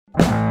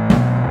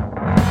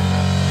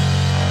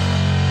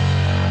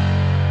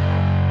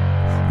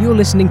You're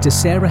listening to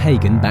Sarah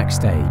Hagen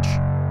Backstage,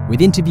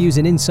 with interviews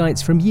and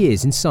insights from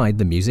years inside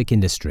the music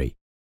industry.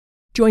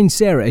 Join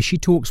Sarah as she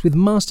talks with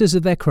masters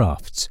of their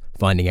crafts,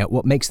 finding out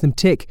what makes them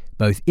tick,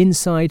 both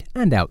inside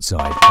and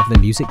outside of the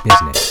music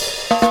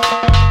business.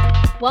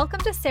 Welcome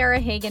to Sarah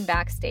Hagen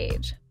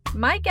Backstage.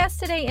 My guest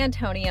today,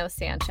 Antonio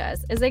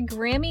Sanchez, is a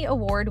Grammy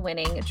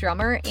Award-winning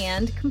drummer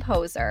and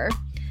composer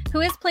who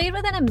has played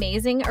with an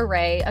amazing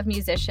array of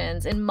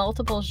musicians in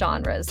multiple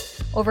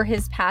genres over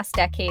his past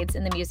decades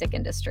in the music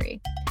industry.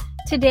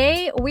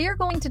 Today, we are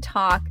going to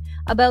talk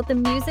about the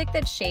music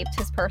that shaped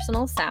his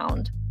personal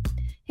sound,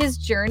 his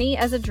journey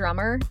as a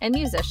drummer and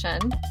musician,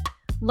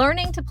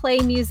 learning to play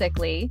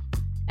musically,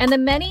 and the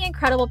many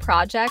incredible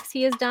projects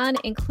he has done,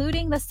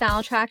 including the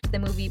soundtrack to the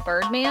movie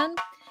Birdman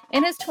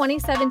and his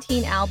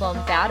 2017 album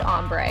Bad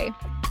Hombre,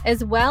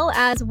 as well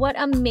as what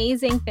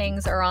amazing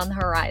things are on the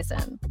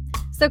horizon.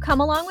 So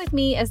come along with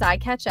me as I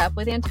catch up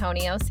with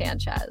Antonio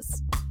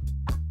Sanchez.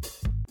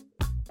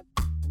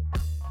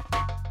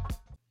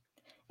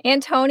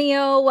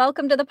 Antonio,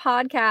 welcome to the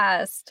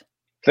podcast.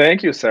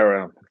 Thank you,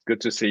 Sarah. Good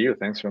to see you.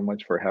 Thanks so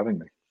much for having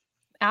me.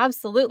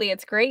 Absolutely.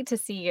 It's great to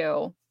see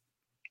you.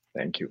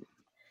 Thank you.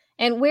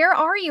 And where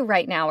are you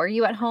right now? Are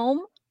you at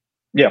home?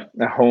 Yeah,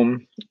 at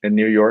home in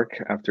New York.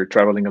 After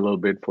traveling a little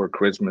bit for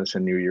Christmas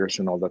and New Year's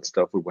and all that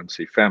stuff, we went to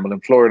see family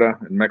in Florida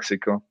and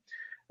Mexico.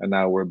 And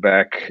now we're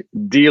back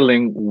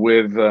dealing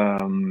with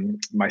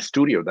my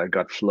studio that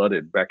got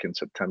flooded back in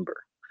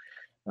September.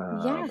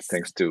 Yes.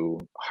 Thanks to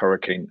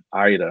Hurricane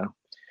Ida.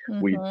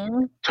 We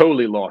Mhm.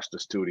 totally lost the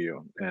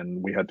studio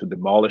and we had to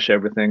demolish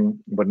everything.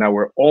 But now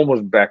we're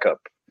almost back up.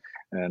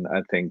 And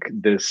I think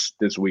this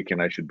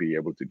weekend I should be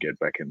able to get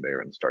back in there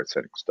and start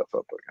setting stuff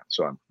up again.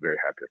 So I'm very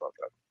happy about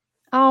that.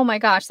 Oh my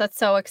gosh, that's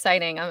so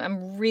exciting.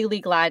 I'm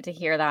really glad to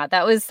hear that.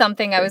 That was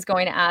something I was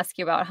going to ask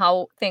you about,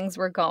 how things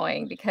were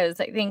going, because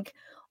I think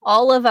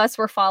all of us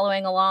were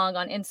following along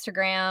on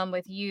Instagram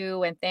with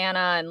you and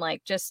Thana, and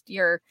like just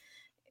your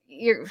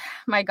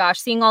my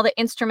gosh, seeing all the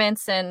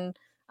instruments, and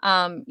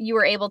you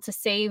were able to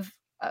save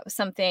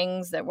some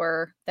things that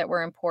were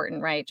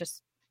important, right?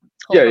 Just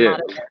pull them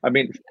out of there. I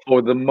mean,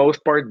 for the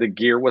most part, the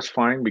gear was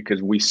fine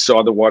because we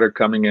saw the water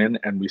coming in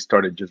and we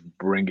started just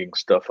bringing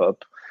stuff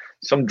up.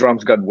 Some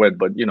drums got wet,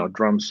 but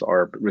drums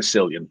are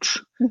resilient.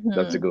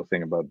 That's a Mhm. good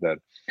thing about that.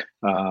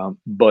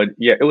 But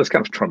yeah, it was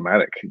kind of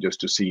traumatic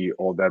just to see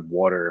all that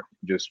water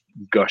just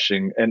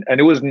gushing, and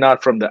it was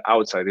not from the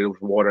outside; it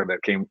was water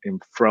that came in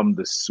from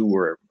the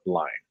sewer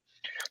line.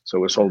 So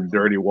it was all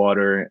dirty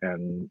water,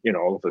 and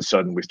all of a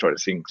sudden we started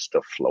seeing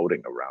stuff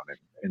floating around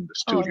in the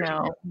Oh studio,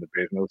 no. in the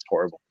basement. It was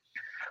horrible.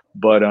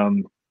 But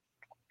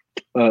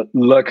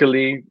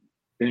luckily,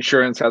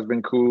 insurance has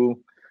been cool.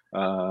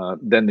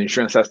 Then the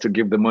insurance has to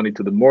give the money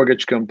to the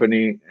mortgage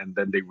company, and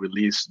then they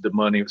release the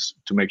money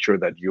to make sure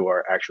that you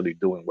are actually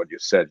doing what you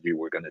said you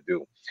were going to do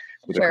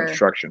with the Sure.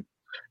 construction.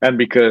 And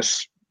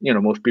because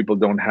most people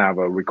don't have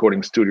a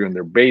recording studio in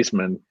their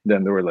basement,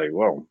 then they were like,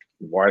 "Well,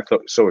 why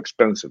so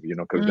expensive?"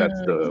 Because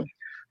that's Mm.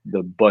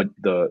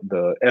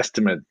 the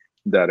estimate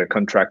that a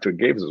contractor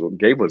gave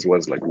us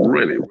was like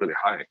really really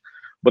high.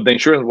 But the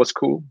insurance was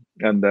cool,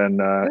 and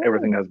then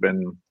everything Good. has been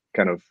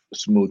kind of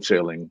smooth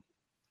sailing.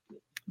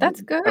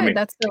 That's I good. mean,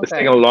 That's so it's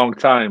taken a good. long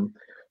time,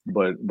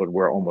 but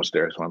we're almost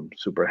there, so I'm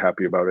super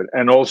happy about it.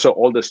 And also,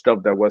 all the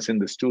stuff that was in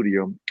the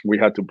studio, we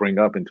had to bring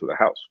up into the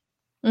house.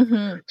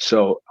 Mhm.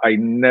 So I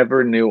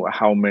never knew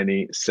how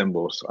many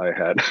cymbals I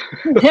had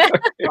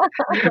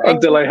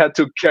until I had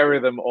to carry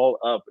them all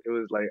up. It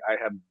was like I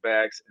had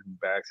bags and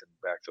bags and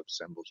bags of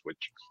cymbals,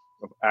 which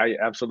I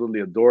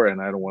absolutely adore,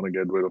 and I don't want to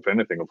get rid of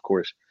anything, of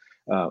course.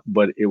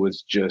 But it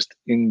was just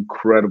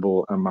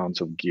incredible amounts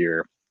of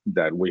gear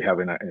that we have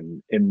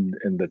in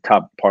the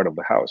top part of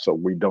the house. So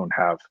we don't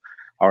have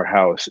our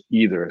house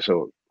either.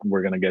 So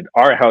we're gonna get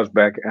our house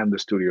back and the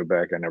studio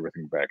back and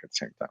everything back at the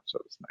same time. So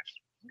it's nice.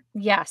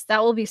 Yes,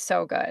 that will be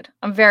so good.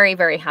 I'm very,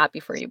 very happy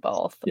for you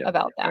both Yeah.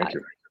 about Thank that.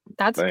 you.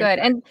 That's Thank good.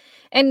 you.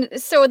 And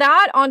so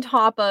that on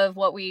top of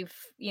what we've,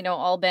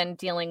 all been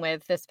dealing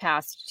with this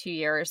past 2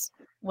 years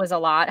was a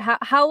lot.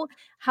 How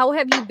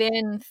have you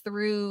been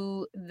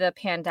through the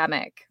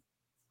pandemic?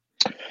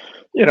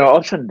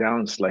 Ups and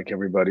downs like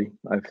everybody,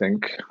 I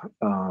think.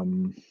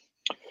 Um,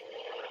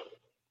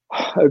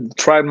 I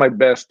tried my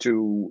best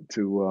to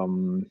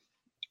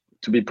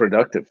be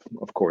productive,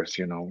 of course.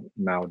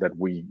 Now that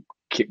we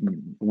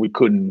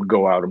couldn't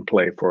go out and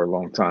play for a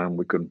long time,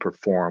 we couldn't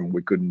perform,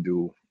 we couldn't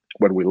do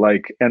what we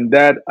like, and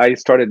that I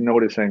started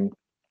noticing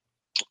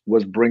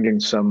was bringing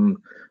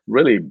some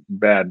really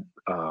bad,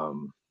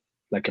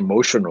 like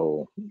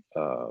emotional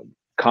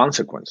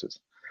consequences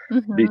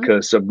Mhm.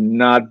 because of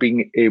not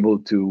being able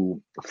to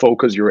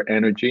focus your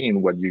energy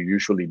in what you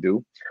usually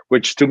do,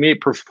 which to me,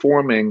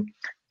 performing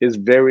is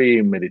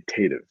very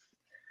meditative.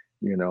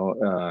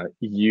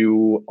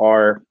 You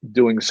are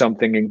doing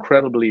something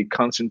incredibly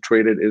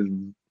concentrated, is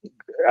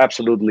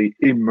absolutely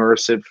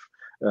immersive.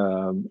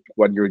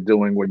 What you're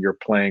doing when you're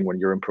playing, when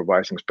you're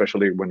improvising,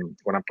 especially when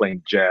I'm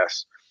playing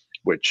jazz,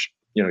 which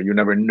you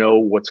never know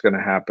what's going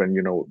to happen.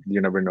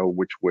 You never know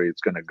which way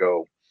it's going to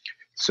go.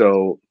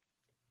 So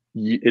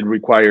it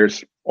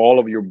requires all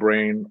of your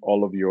brain,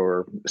 all of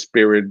your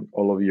spirit,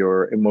 all of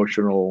your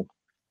emotional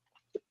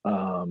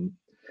um,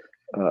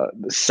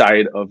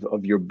 side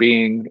of your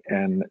being,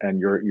 and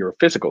your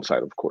physical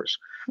side, of course.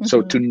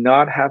 So to Mhm.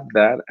 not have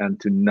that, and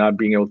to not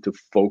being able to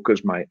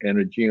focus my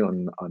energy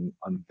on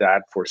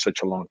that for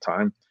such a long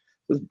time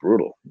was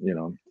brutal.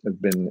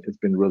 It's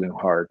been really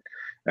hard.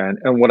 And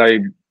what I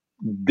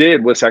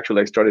did was,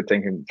 actually, I started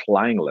taking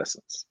flying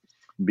lessons,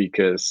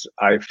 because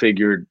I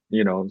figured,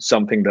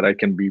 something that I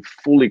can be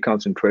fully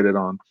concentrated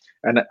on,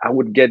 and I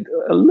would get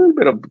a little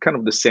bit of kind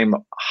of the same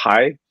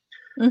high,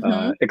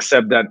 Mhm.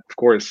 except that, of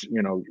course,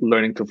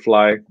 learning to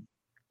fly,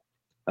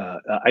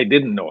 I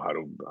didn't know how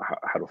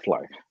to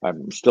fly.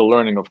 I'm still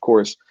learning, of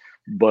course,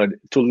 but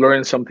to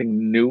learn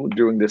something new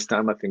during this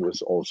time, I think,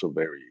 was also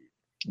very,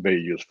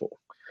 very useful,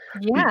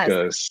 Yes.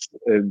 because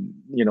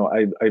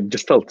I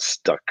just felt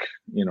stuck,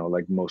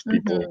 like most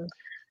people Mhm.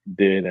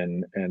 did.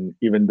 And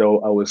even though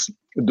I was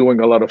doing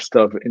a lot of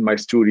stuff in my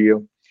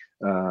studio,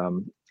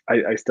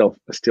 I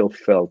still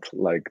felt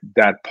like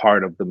that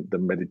part of the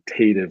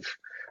meditative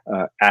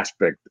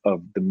aspect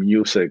of the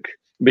music,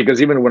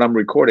 because even when I'm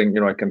recording,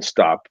 I can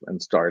stop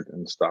and start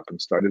and stop and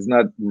start. It's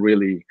not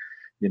really,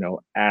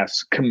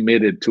 as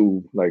committed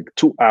to like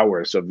 2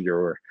 hours of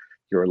your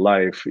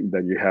life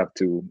that you have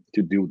to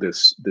do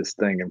this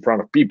thing in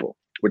front of people,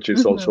 which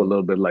is also a Mhm.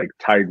 little bit like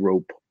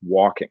tightrope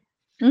walking.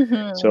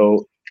 Mhm.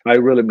 So I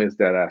really miss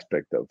that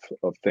aspect of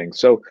things.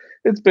 So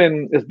it's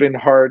been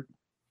hard.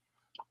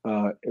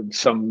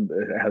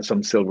 It has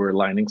some silver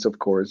linings, of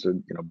course,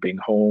 being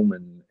home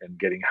and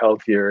getting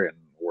healthier and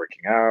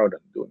working out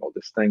and doing all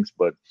these things.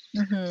 But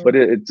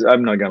Mhm. it's,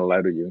 I'm not gonna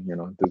lie to you.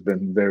 There's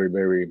been very,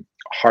 very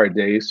hard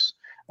days,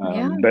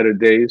 Yeah. better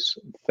days.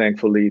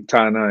 Thankfully,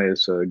 Tana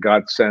is a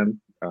godsend,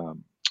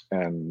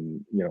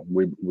 and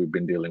we've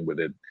been dealing with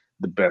it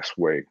the best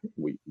way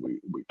we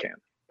can,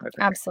 I think.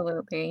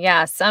 Absolutely.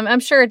 Yes. I'm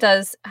sure it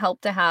does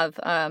help to have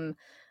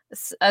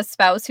a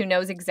spouse who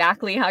knows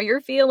exactly how you're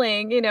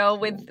feeling,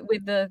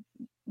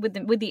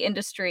 with the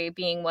industry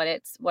being what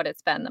it's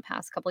been the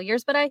past couple of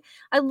years. But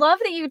I love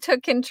that you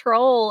took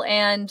control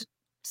and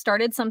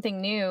started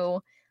something new.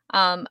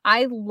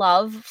 I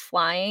love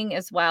flying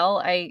as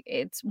well.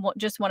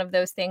 Just one of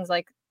those things,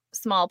 like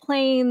small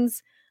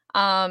planes.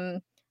 Um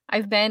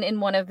I've been in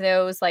one of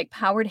those like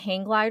powered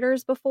hang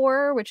gliders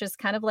before, which is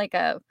kind of like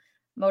a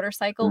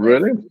motorcycle with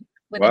Really? a hang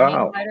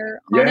Wow.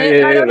 glider on Yeah, it.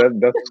 yeah, I yeah. don't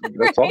know, That's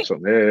right?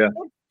 awesome. Yeah, yeah.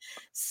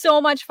 So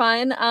much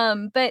fun.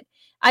 But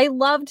I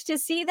loved to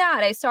see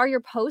that. I saw your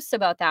post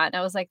about that and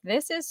I was like,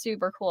 this is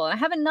super cool. I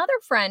have another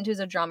friend who's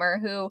a drummer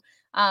who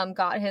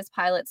got his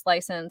pilot's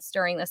license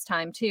during this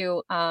time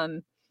too.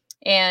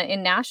 And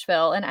in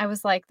Nashville. And I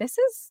was like, this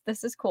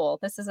is cool.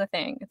 This is a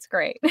thing. It's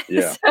great.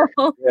 Yeah. So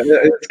Yeah,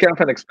 it's kind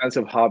of an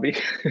expensive hobby.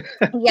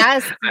 I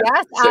yes, have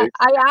yes. to I, say.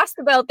 I asked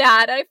about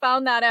that. I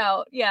found that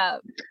out. Yeah,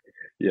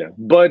 Yeah,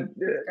 but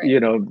it's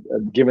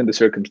great. given the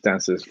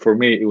circumstances, for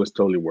me, it was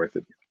totally worth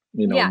it.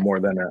 Yes, More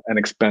than an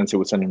expense, it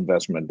was an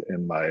investment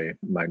in my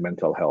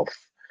mental health.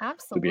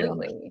 To be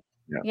honest. absolutely.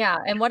 Yeah. Yeah.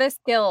 And what a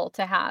skill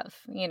to have,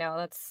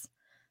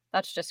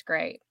 that's just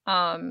great.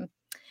 And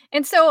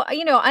so,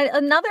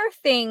 another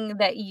thing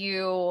that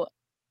you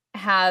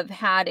have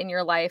had in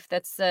your life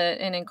that's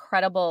an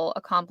incredible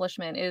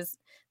accomplishment is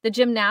the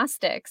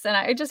gymnastics. And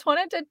I just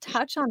wanted to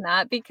touch on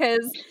that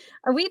because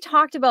we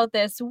talked about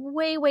this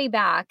way, way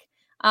back.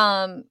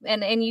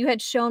 And you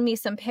had shown me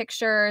some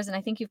pictures, and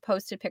I think you've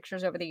posted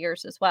pictures over the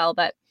years as well.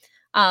 But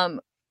um,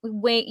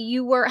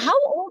 how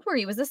old were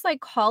you? Was this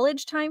like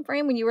college time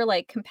frame when you were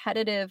like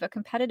a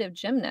competitive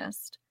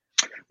gymnast?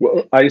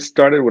 Well, I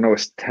started when I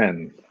was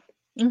 10,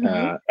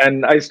 Mm-hmm.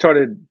 and I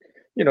started,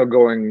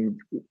 going,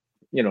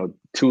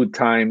 2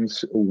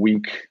 times a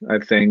week, I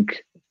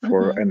think,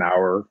 for Mm-hmm. an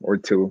hour or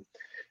two.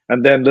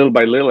 And then little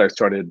by little, I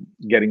started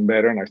getting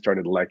better, and I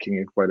started liking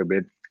it quite a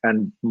bit.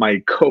 And my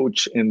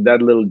coach in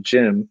that little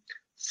gym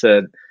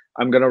said,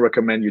 I'm going to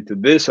recommend you to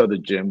this other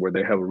gym where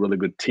they have a really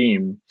good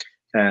team.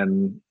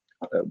 And,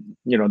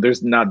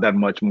 there's not that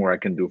much more I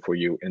can do for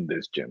you in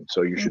this gym.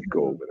 So you should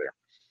go Mm-hmm. over there.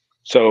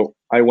 So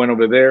I went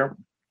over there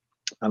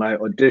and I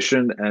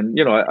auditioned, and,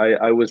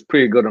 I was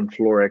pretty good on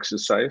floor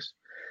exercise.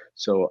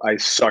 So I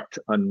sucked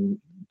on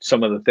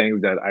some of the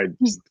things that I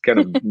just kind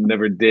of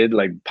never did,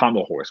 like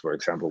pommel horse, for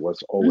example,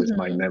 was always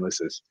my Mm-hmm.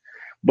 nemesis.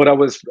 But I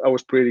was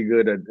pretty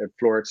good at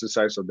floor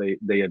exercise, so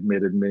they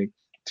admitted me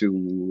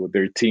to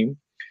their team,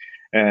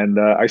 and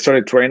I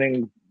started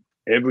training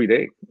every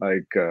day,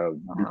 like Wow.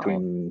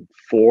 between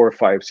 4,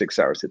 5, 6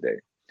 hours a day.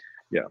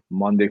 Yeah,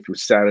 Monday through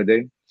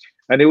Saturday,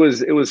 and it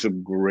was a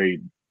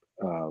great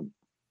um,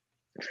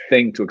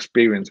 thing to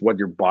experience what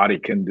your body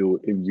can do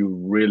if you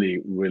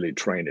really, really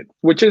train it,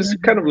 which is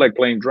kind of Mhm. like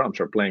playing drums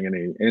or playing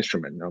any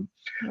instrument.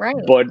 Right.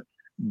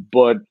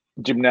 But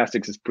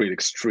gymnastics is pretty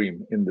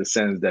extreme in the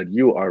sense that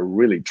you are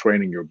really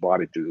training your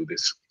body to do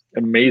this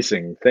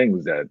amazing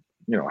things that,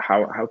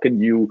 how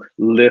can you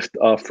lift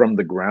up from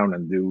the ground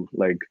and do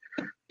like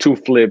two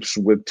flips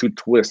with two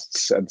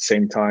twists at the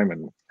same time,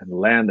 and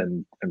land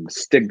and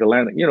stick the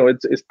land.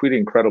 It's pretty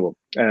incredible.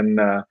 And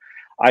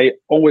I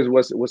always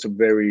was a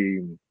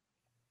very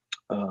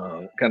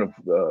kind of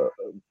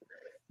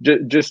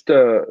just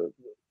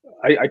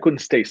I couldn't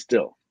stay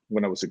still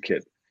when I was a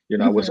kid.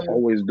 I was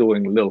always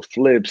doing little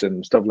flips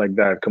and stuff like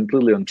that,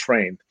 completely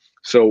untrained.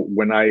 So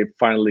when I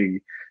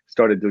finally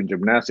started doing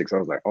gymnastics, I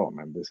was like, oh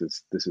man, this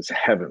is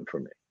heaven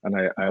for me. And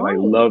I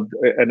loved,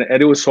 and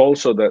it was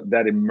also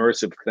that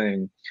immersive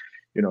thing,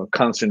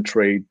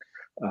 concentrate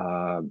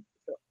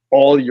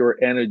all your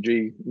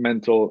energy,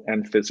 mental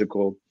and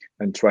physical,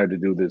 and try to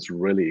do this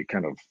really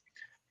kind of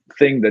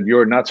thing that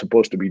you're not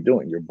supposed to be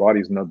doing. Your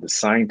body's not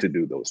designed to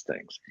do those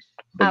things,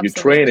 but Absolutely.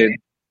 you train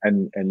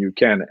it and you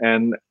can.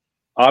 And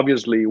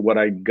obviously what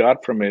I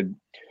got from it,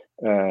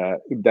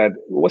 that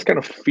was kind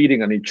of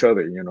feeding on each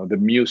other, the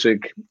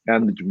music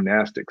and the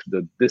gymnastics,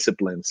 the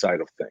discipline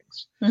side of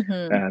things.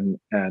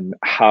 And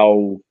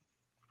how,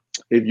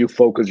 if you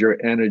focus your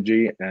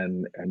energy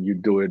and you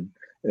do it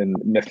and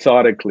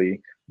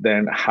methodically,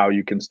 then how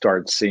you can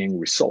start seeing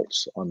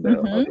results on the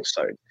other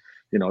side.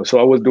 So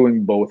I was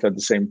doing both at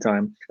the same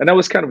time, and I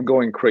was kind of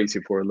going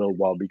crazy for a little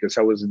while because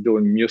I was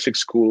doing music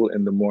school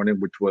in the morning,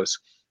 which was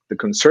the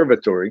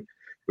conservatory,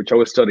 which I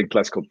was studying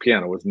classical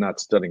piano. I was not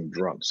studying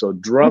drums. So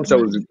drums I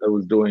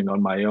was doing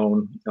on my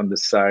own on the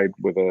side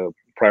with a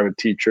private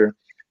teacher.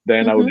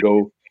 Then I would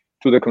go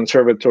to the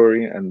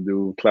conservatory and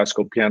do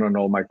classical piano and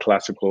all my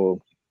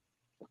classical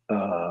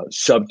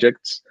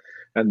subjects.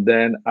 And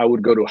then I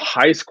would go to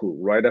high school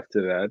right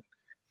after that,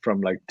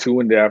 from like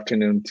 2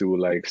 p.m. to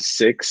like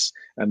 6.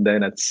 And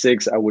then at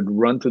 6, I would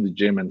run to the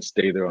gym and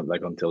stay there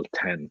like until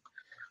 10.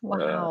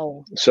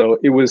 Wow. So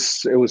it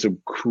was a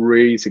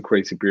crazy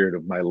period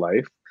of my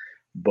life,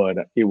 but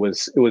it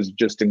was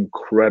just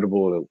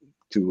incredible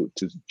to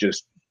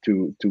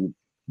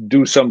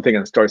do something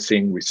and start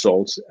seeing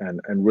results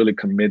and really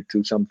commit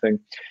to something.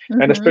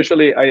 And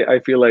especially I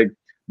feel like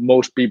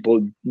most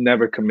people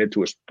never commit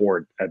to a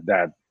sport at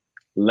that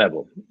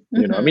level.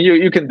 I mean,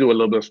 you can do a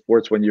little bit of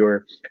sports when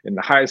you're in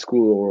the high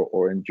school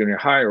or in junior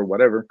high or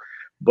whatever,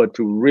 but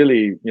to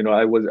really,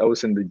 I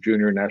was in the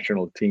junior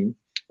national team,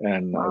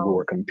 and we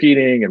were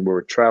competing and we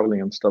were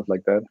traveling and stuff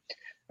like that.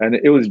 And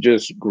it was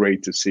just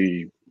great to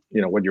see,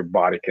 what your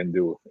body can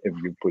do if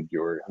you put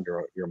your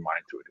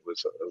mind to it. It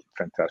was a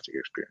fantastic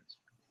experience.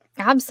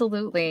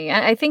 Absolutely.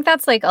 And I think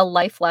that's like a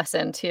life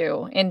lesson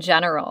too, in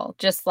general,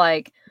 just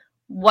like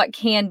what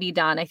can be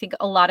done. I think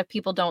a lot of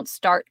people don't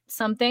start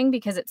something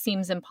because it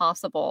seems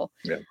impossible.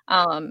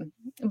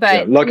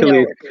 But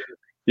luckily,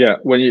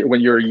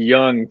 when you're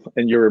young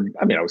and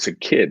I was a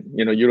kid,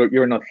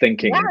 you're not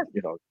thinking,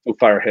 too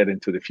far ahead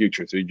into the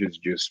future. So you're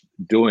just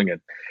doing it.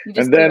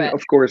 And then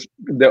of course,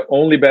 the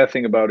only bad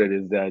thing about it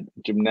is that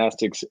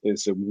gymnastics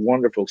is a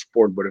wonderful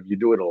sport, but if you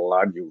do it a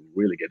lot, you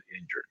really get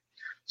injured.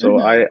 So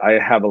I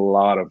have a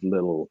lot of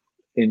little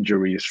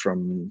injuries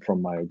from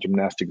my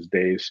gymnastics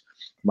days,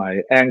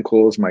 my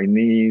ankles, my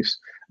knees,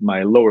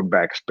 my lower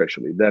back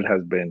especially. That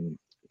has been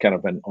kind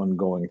of an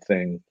ongoing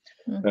thing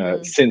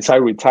since I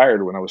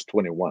retired when I was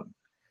 21.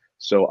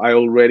 So I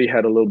already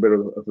had a little bit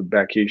of a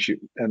back issue,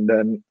 and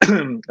then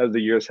as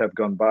the years have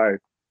gone by,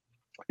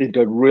 it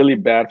got really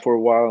bad for a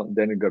while,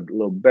 then it got a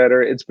little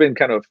better. It's been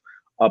kind of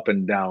up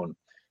and down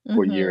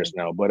for years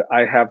now, but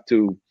I have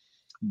to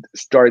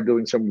start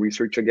doing some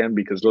research again,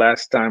 because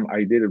last time I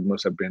did it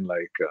must have been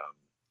like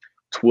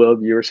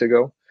 12 years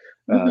ago,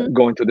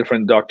 going to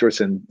different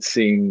doctors and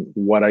seeing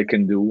what I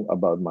can do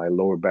about my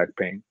lower back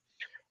pain.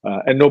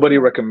 And nobody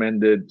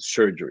recommended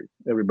surgery.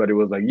 Everybody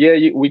was like,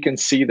 yeah, we can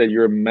see that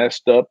you're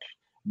messed up,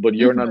 but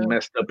you're not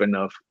messed up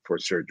enough for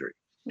surgery.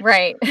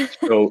 Right.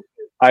 So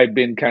I've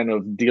been kind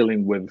of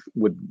dealing with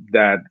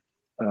that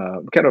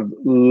kind of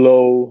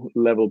low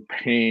level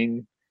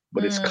pain,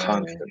 but it's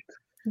constant.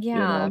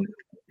 Yeah.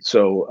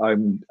 So I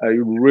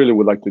really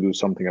would like to do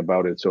something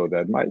about it so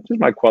that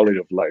my quality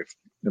of life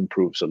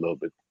improves a little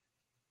bit.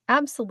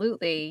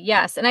 Absolutely.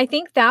 Yes. And I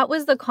think that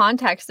was the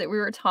context that we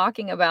were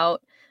talking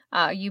about,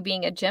 you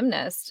being a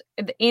gymnast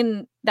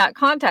in that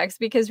context,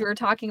 because we were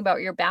talking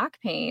about your back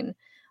pain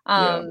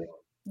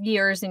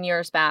years and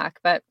years back.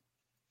 But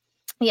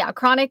yeah,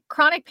 chronic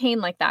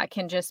pain like that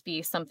can just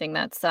be something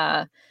that's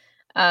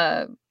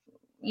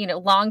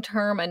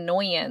long-term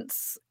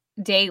annoyance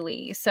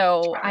daily.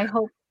 So I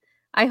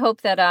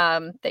hope that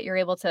that you're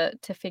able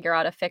to figure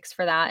out a fix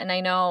for that. And I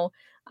know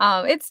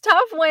it's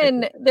tough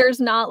when there's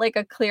not like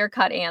a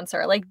clear-cut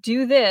answer, like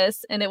do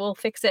this and it will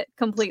fix it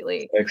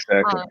completely.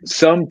 Exactly.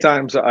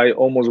 Sometimes I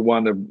almost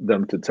wanted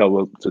them to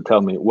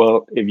tell me,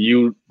 well, if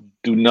you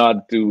do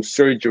not do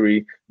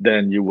surgery,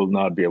 then you will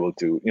not be able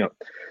to,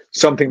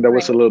 something that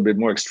was a little bit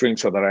more extreme,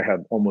 so that I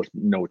had almost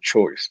no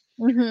choice.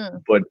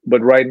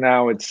 But right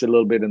now it's a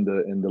little bit in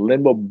the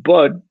limbo.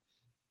 But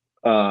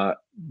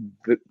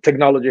the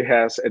technology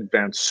has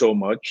advanced so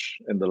much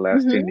in the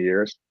last 10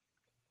 years,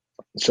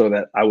 so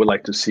that I would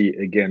like to see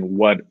again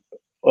what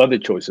other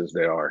choices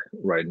there are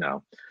right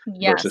now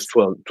versus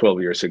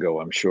 12 years ago.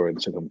 I'm sure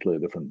it's a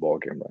completely different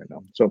ballgame right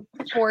now. So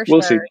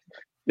we'll see.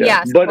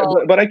 Yeah, Yes. but,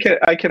 Well, but I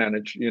can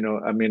manage.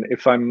 I mean,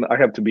 if I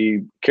have to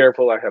be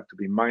careful. I have to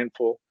be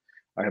mindful.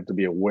 I have to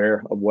be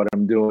aware of what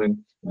I'm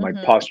doing, my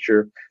mhm.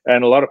 posture.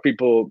 And a lot of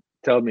people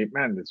tell me,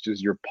 "Man, it's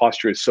just your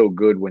posture is so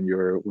good when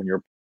you're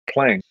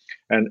playing."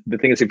 And the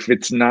thing is, if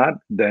it's not,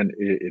 then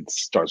it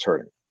starts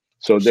hurting.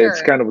 So that's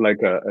Sure. kind of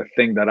like a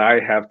thing that I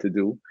have to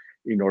do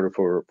in order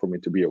for me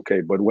to be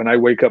okay. But when I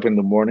wake up in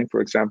the morning,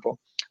 for example,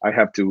 I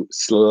have to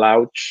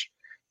slouch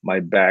my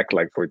back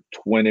like for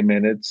 20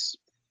 minutes,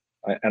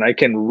 and I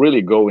can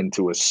really go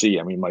into a C.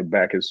 I mean, my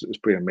back is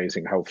pretty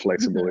amazing how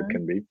flexible it Mhm.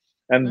 can be.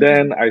 And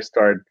then Mhm. I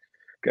start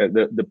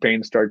the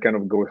pain start kind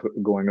of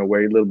going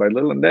away little by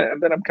little, and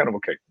then I'm kind of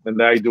okay. And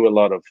then I do a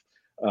lot of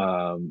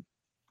um,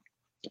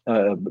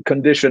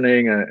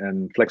 conditioning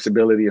and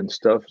flexibility and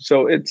stuff.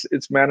 So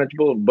it's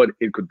manageable, but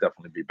it could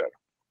definitely be better.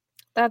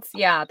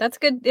 That's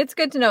good. It's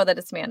good to know that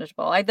it's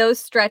manageable. Those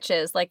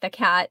stretches, like the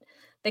cat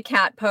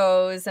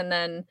pose, and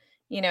then,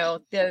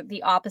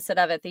 the opposite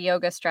of it, the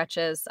yoga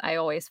stretches, I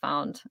always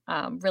found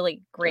really Yeah,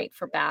 great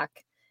for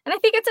back. And I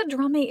think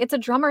it's a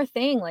drummer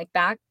thing, like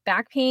back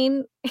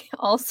pain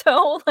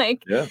also, yeah,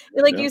 like yeah,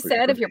 you for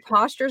said, sure. if your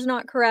posture's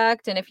not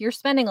correct and if you're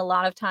spending a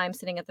lot of time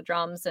sitting at the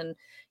drums, and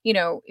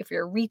if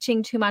you're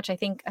reaching too much, I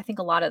think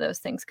a lot of those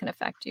things can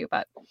affect you.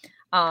 But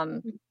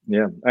um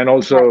Yeah, and but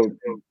also,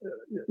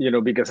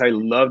 because I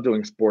love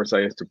doing sports, I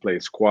used to play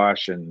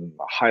squash and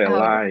high oh,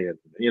 lie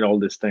and all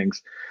these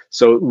things.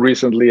 So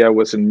recently, I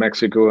was in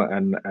Mexico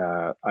and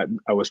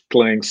I was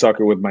playing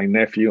soccer with my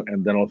nephew,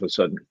 and then all of a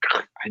sudden,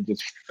 I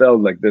just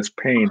felt like this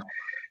pain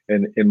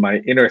in my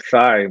inner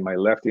thigh, my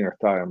left inner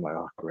thigh. I'm like,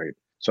 oh, great.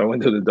 So I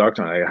went to the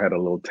doctor and I had a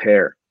little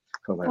tear.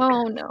 So I'm like, okay,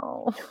 oh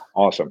no.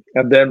 awesome.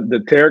 And then the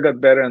tear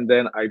got better, and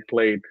then I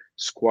played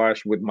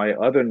squash with my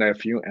other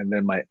nephew, and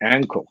then my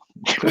ankle.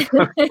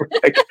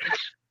 Like,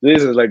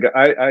 this is like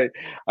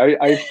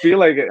I feel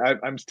like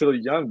I'm still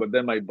young, but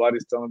then my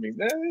body's telling me,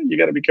 you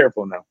got to be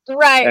careful now.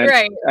 Right, And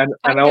right.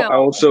 I I know.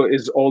 also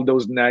is all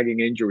those nagging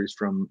injuries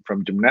from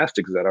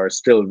gymnastics that are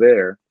still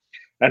there,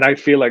 and I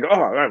feel like,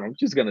 oh, I'm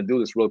just gonna do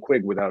this real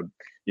quick without,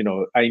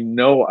 I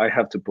know I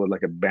have to put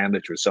like a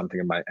bandage or something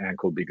in my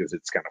ankle because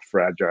it's kind of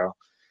fragile,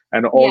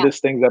 and all Yeah. these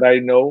things that I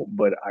know,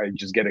 but I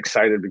just get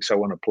excited because I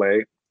want to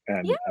play,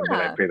 and then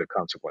I Yeah. pay the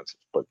consequences.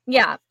 But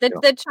Yeah, the you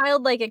know, the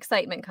childlike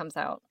excitement comes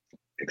out.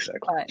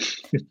 exactly.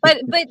 But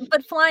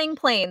but flying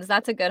planes,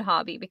 that's a good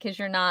hobby because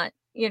you're not,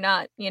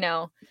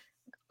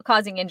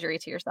 causing injury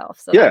to yourself,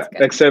 so Yeah, that's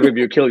good. except if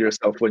you kill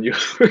yourself when you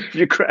if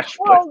you crash,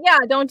 but Oh, yeah,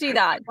 don't do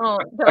that.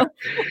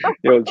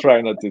 Don't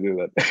try not to do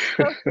that.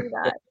 don't do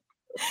that.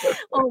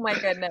 Oh my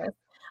goodness.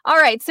 All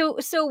right, so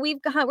we're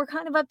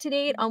kind of up to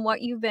date on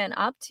what you've been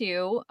up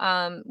to,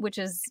 which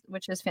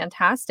is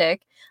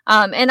fantastic.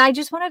 And I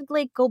just want to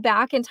like go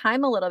back in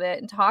time a little bit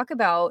and talk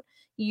about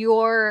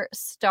your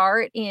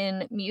start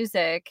in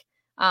music,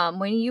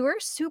 when you were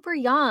super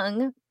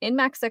young in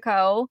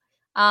Mexico.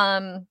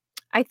 Um,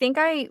 I think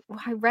I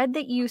read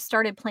that you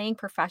started playing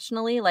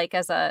professionally like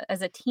as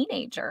a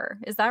teenager.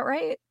 Is that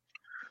right?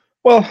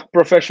 Well,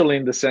 professionally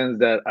in the sense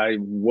that I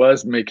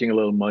was making a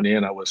little money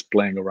and I was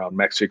playing around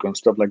Mexico and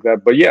stuff like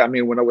that. But yeah, I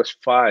mean, when I was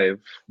 5,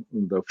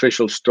 the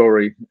official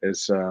story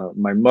is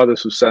my mother,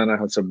 Susana,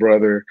 has a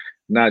brother,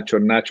 Nacho.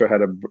 Nacho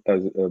had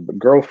a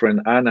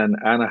girlfriend, Ana, and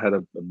Ana had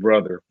a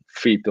brother,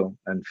 Fito,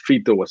 and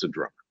Fito was a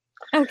drummer.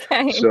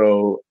 Okay.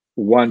 So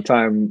one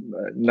time,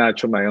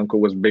 Nacho, my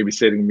uncle, was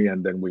babysitting me,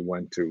 and then we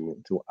went to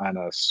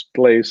Anna's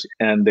place,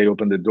 and they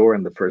opened the door,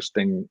 and the first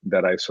thing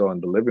that I saw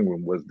in the living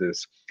room was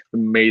this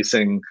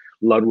amazing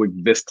Ludwig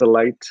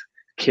Vistalite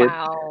kit,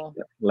 Wow.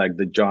 like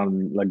the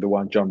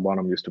one John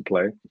Bonham used to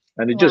play,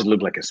 and it Wow. just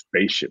looked like a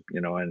spaceship,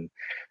 and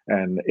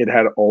it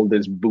had all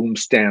these boom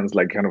stands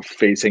like kind of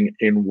facing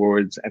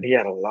inwards, and he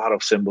had a lot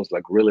of cymbals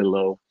like really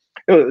low.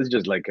 It was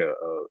just like a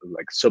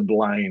like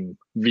sublime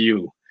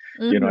view.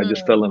 I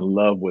just fell in Mhm.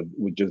 love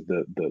with just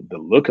the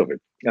look of it.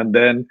 And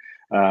then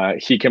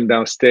he came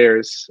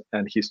downstairs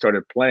and he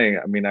started playing.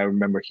 I mean, I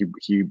remember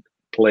he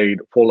played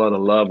 "Whole Lotta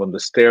Love" on the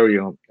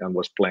stereo and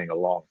was playing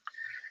along.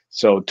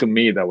 So to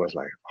me, that was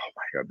like, oh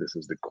my God, this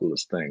is the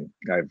coolest thing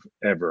I've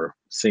ever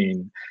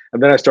seen.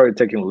 And then I started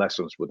taking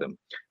lessons with him.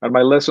 And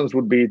my lessons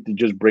would be to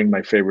just bring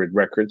my favorite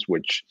records,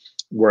 which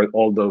were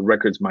all the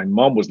records my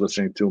mom was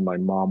listening to. My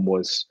mom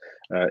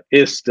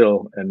is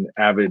still an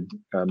avid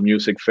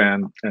music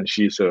fan, and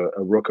she's a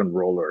rock and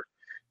roller,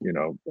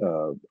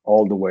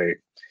 all the way.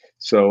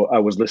 So I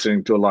was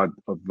listening to a lot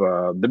of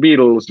the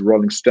Beatles, the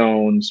Rolling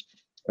Stones,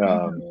 um,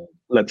 Mhm.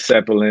 Led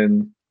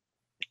Zeppelin,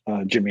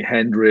 Jimi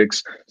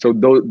Hendrix. So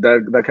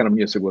that kind of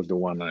music was the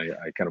one I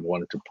kind of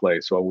wanted to play.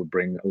 So I would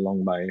bring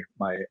along my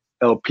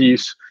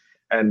LPs,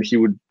 and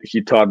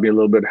he taught me a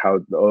little bit how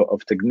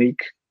of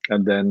technique,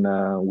 and then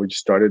we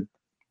just started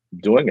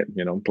doing it.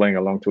 Playing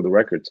along to the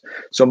records.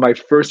 So my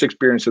first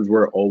experiences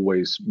were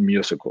always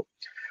musical.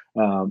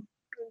 Um,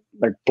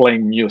 like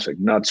playing music,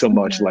 not so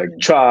much like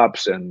Mhm.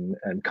 chops and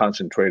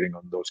concentrating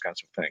on those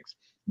kinds of things.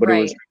 But it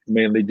was Right.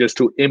 mainly just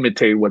to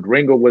imitate what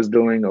Ringo was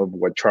doing or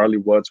what Charlie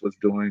Watts was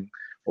doing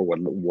or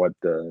what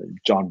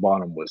John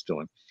Bonham was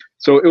doing.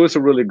 So it was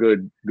a really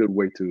good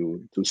way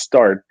to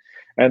start.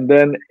 And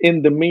then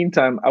in the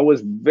meantime, I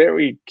was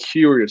very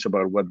curious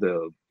about what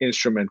the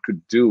instrument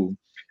could do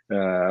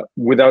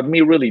without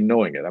me really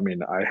knowing it. I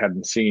mean, I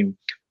hadn't seen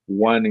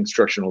one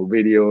instructional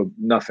video,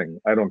 nothing.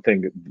 I don't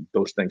think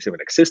those things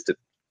even existed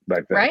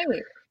back then.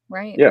 Right.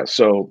 Right. Yeah,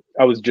 so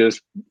I was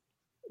just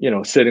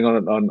sitting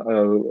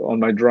on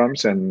my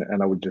drums, and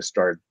I would just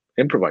start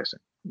improvising,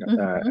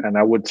 and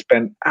I would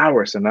spend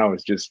hours and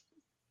hours just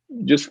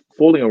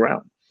fooling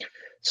around.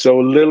 So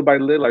little by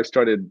little, I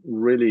started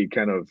really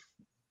kind of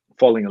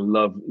falling in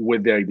love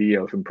with the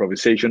idea of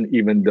improvisation,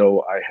 even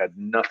though I had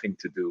nothing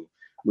to do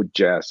with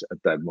jazz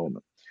at that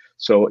moment.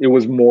 So it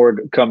was more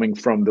coming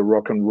from the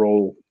rock and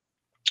roll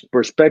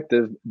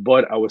perspective,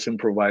 but I was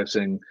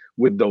improvising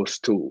with those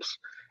tools.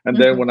 And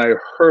then when I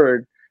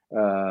heard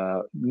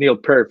Neil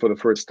Peart for the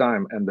first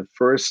time, and the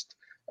first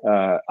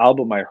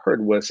album I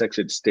heard was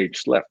Exit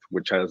Stage Left,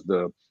 which has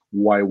the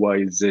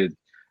YYZ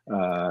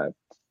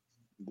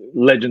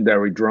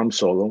legendary drum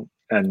solo,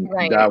 and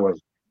that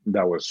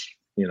was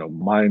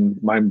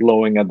mind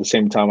blowing. At the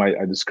same time,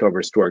 I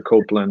discovered Stuart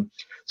Copeland.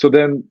 So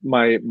then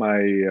my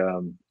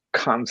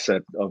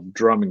concept of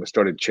drumming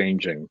started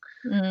changing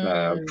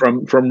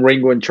from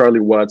Ringo and Charlie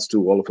Watts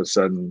to all of a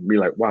sudden be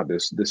like, wow,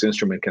 this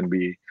instrument can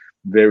be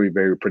very,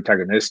 very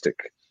protagonistic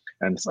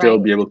and still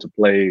be able to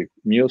play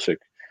music.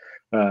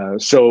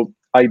 So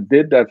I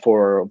did that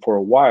for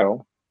a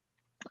while,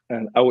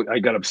 and I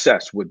got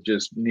obsessed with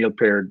just Neil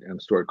Peart and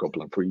Stuart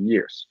Copeland for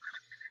years.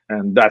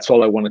 And that's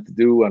all I wanted to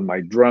do. And my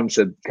drums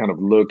had kind of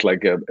looked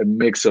like a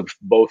mix of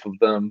both of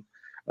them.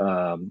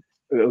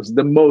 It was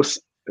the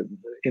most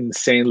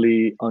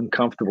insanely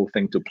uncomfortable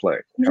thing to play.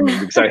 I mean,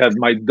 because I had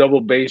my double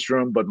bass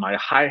drum, but my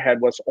hi-hat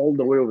was all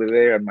the way over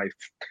there, and my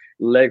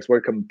legs were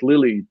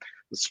completely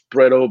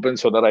spread open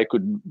so that I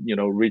could,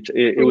 reach.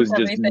 It was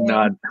just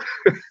not.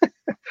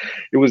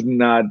 It was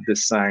not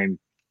designed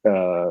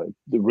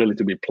really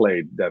to be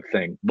played, that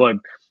thing. But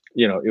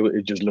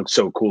it just looked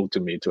so cool to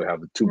me to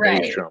have two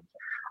bass drums.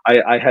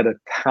 I had a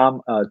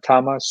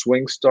Tama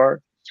Swing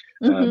Star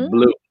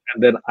blue,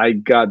 and then I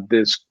got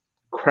this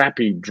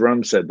crappy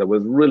drum set that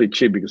was really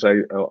cheap because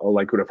all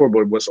I could afford,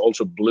 but it was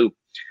also blue.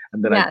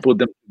 And then I put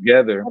them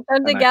together.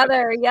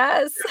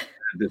 Yes.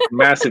 This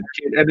massive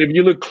kit. And if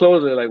you look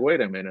closer, like,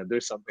 wait a minute,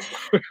 there's something.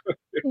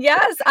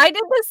 Yes, I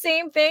did the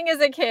same thing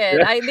as a kid.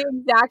 Yeah. I did the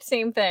exact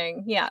same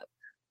thing. Yeah.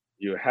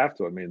 You have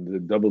to. I mean, the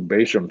double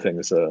bass drum thing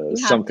is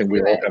something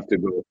we all have to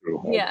go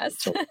through.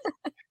 Yes.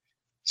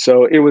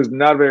 So it was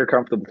not very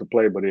comfortable to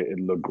play, but it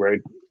looked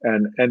great.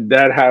 And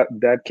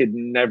that kid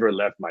never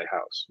left my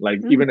house. Like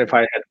even if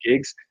I had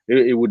gigs,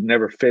 it would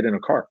never fit in a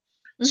car.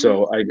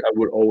 So I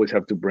would always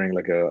have to bring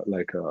like a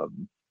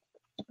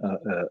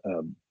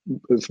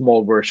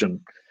small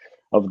version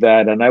of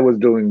that. And I was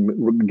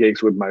doing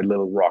gigs with my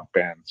little rock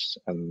bands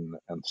and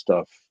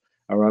stuff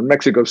around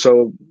Mexico.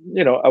 So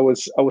I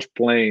was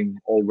playing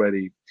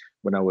already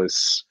when I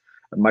was.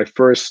 My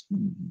first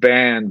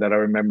band that I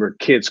remember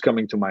kids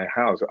coming to my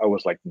house, I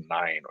was like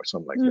 9 or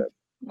something like that.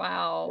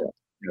 Wow.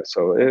 Yeah,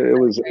 so it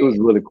was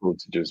really cool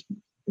to just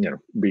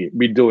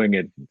be doing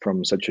it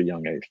from such a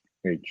young age.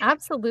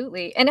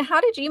 Absolutely. And how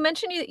did you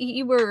mention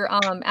you were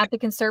at the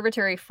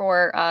conservatory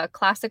for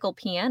classical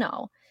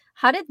piano?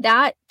 How did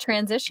that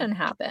transition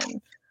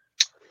happen?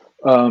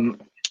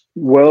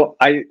 Well,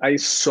 I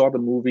saw the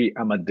movie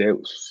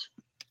Amadeus.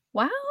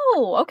 Wow.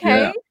 Okay.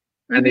 Yeah.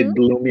 And it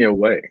blew me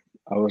away.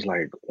 I was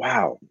like,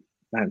 wow,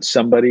 man,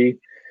 somebody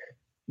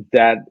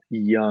that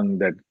young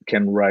that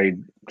can write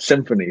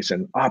symphonies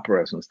and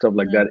operas and stuff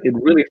like that. It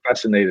really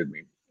fascinated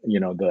me,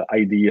 the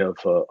idea of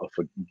a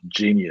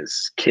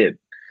genius kid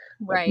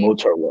like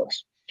Mozart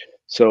was.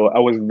 So I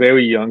was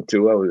very young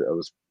too. I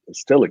was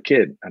still a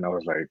kid, and I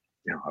was like,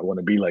 I want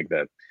to be like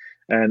that.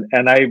 And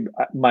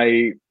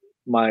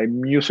my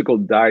musical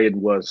diet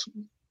was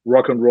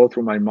rock and roll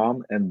through my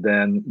mom, and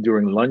then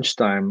during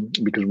lunchtime,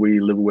 because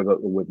we lived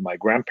with my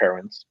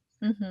grandparents.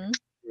 During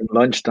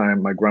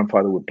lunchtime, my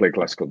grandfather would play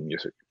classical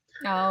music.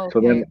 Oh, okay.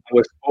 So then I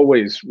was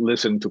always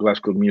listening to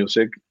classical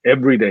music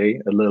every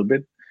day, a little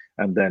bit,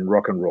 and then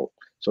rock and roll.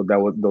 So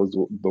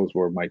those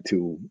were my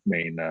two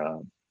main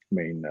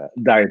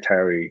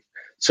dietary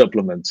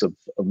supplements of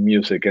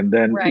music. And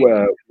then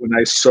when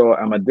I saw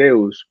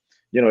Amadeus,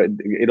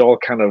 it all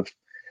kind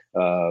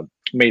of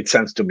made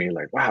sense to me.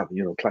 Like, wow,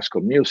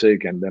 classical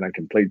music, and then I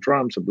can play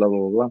drums and blah blah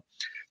blah blah.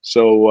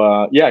 So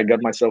I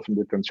got myself in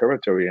the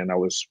conservatory, and I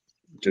was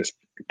just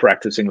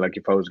practicing like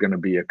if I was going to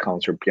be a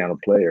concert piano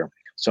player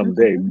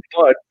someday.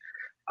 But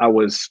I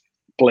was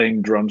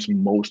playing drums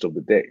most of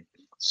the day.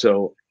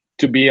 So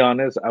to be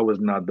honest, I was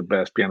not the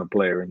best piano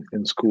player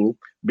in school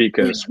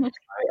because I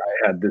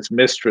had this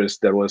mistress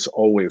that was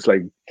always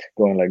like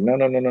going like,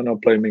 no,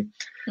 play me.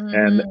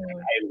 And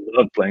I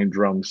love playing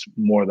drums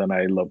more than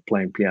I love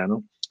playing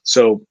piano.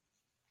 So,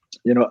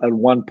 at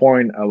one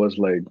point I was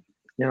like,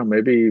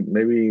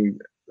 maybe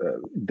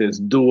this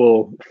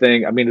dual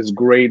thing. I mean, it's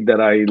great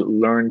that I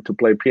learned to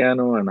play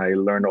piano and I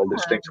learned all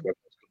these things about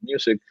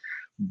music,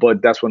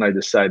 But that's when I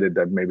decided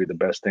that maybe the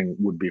best thing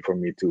would be for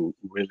me to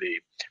really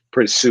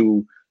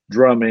pursue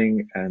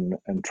drumming and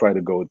try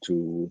to go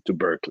to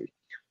Berkeley.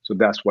 So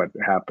that's what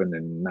happened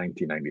in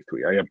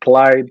 1993. I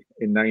applied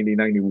in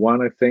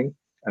 1991, I think,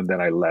 and then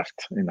I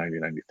left in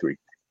 1993.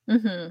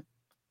 Mm-hmm.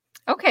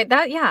 Okay,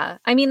 yeah.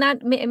 I mean,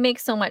 it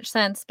makes so much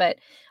sense, but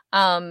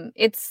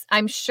it's,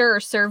 I'm sure,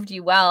 served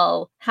you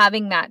well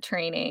having that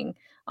training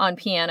on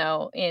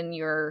piano in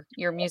your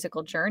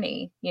musical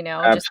journey, just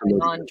like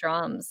Absolutely. on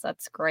drums.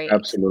 That's great.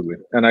 Absolutely.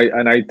 And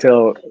I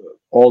tell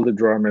all the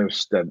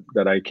drummers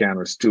that I can,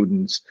 or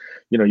students,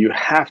 you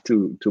have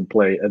to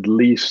play at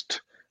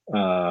least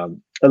a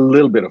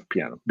little bit of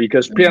piano,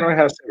 because piano Mhm.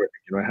 has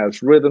everything. It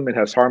has rhythm, it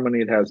has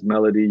harmony, it has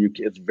melody.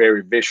 It's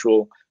very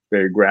visual,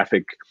 very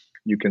graphic.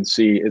 You can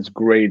see it's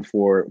great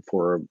for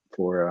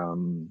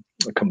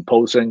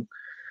composing,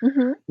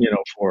 Mhm.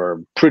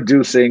 for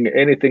producing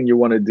anything you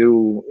want to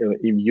do.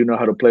 If you know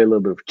how to play a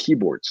little bit of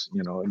keyboards,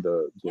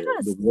 the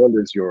Yes. world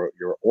is your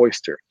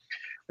oyster.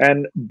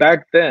 And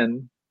back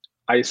then,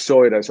 I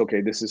saw it as,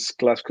 okay, this is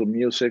classical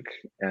music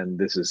and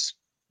this is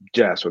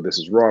jazz, or this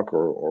is rock,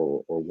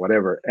 or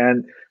whatever.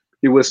 And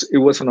it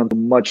wasn't until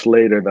much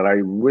later that I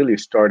really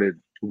started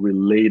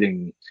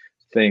relating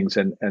things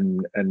and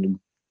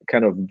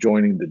kind of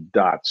joining the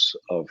dots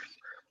of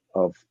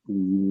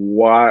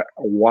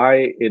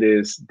why it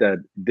is that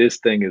this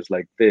thing is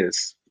like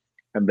this.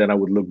 And then I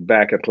would look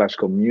back at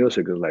classical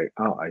music and like,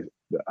 oh,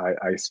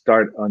 I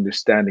start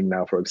understanding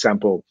now. For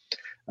example,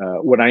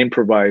 when I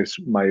improvise,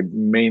 my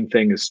main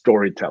thing is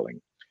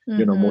storytelling,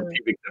 Mhm.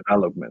 motivic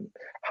development.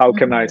 How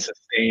can I Mhm.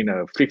 sustain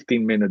a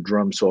 15-minute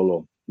drum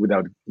solo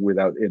without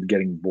it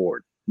getting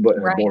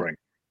Right. boring?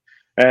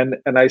 And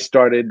I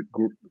started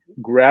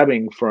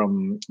grabbing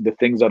from the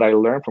things that I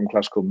learned from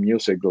classical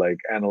music, like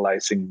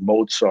analyzing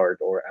Mozart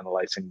or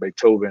analyzing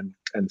Beethoven,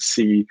 and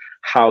see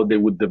how they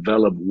would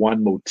develop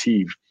one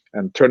motif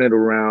and turn it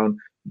around,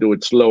 do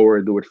it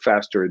slower, do it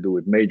faster, do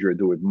it major,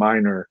 do it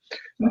minor,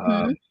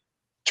 Mhm. um,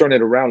 turn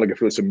it around like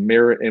if it was a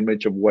mirror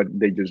image of what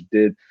they just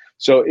did.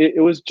 So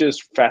it was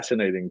just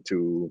fascinating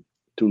to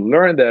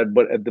learn that.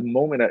 But at the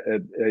moment,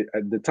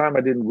 at the time,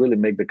 I didn't really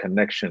make the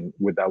connection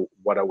with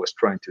what I was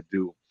trying to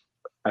do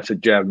as a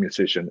jazz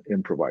musician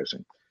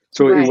improvising.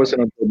 So it Right.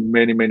 wasn't until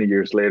many, many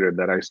years later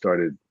that I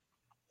started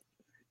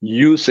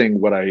using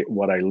what I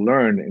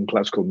learned in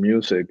classical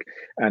music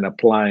and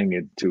applying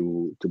it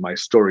to my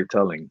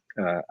storytelling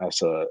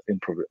as a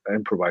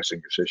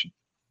improvising musician.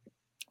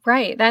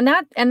 Right. And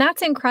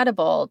that's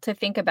incredible to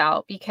think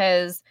about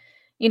because,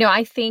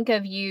 I think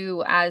of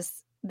you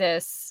as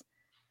this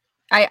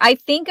I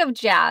think of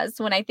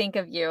jazz when I think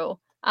of you.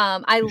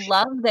 I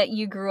love that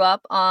you grew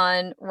up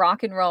on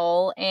rock and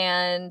roll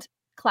and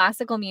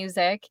classical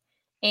music.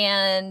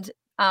 And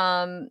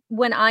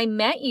when I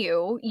met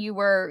you, you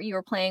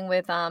were playing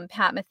with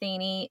Pat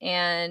Metheny,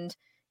 and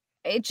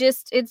it's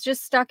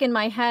just stuck in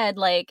my head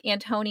like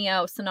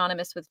Antonio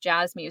synonymous with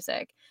jazz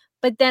music.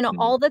 But then Mhm.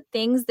 all the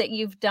things that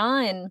you've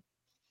done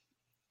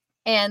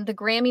and the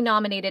Grammy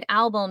nominated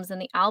albums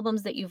and the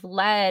albums that you've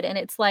led, and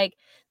it's like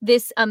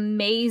this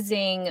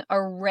amazing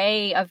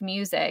array of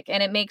music,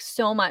 and it makes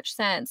so much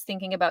sense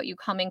thinking about you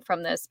coming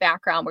from this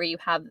background where you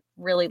have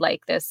really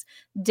like this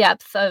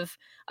depth of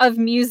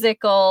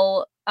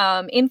musical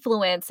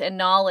influence and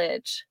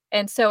knowledge,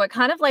 and so it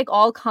kind of like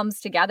all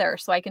comes together,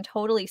 so I can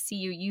totally see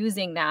you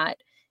using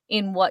that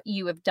in what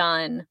you have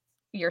done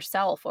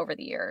yourself over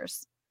the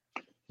years.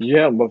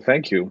 Yeah, well,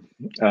 thank you.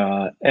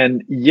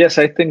 And yes,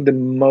 I think the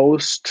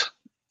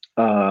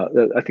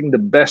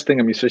best thing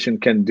a musician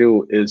can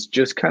do is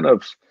just kind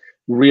of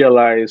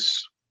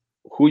realize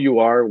who you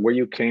are, where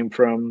you came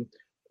from,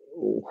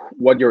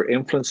 what your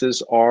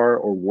influences are,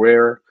 or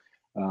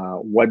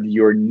what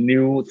your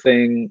new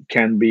thing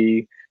can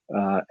be,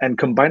 and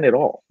combine it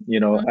all. I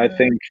Mhm.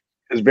 think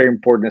it's very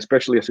important,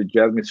 especially as a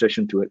jazz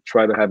musician, to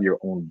try to have your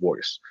own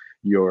voice,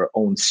 your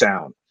own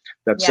sound.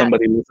 That Yes.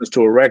 somebody listens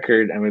to a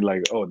record and we're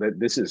like, oh,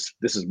 this is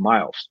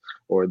Miles,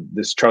 or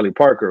this is Charlie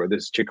Parker, or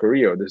this is Chick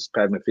Corea, or this is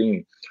Pat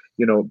Metheny.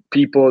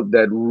 People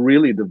that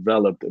really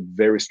developed a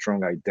very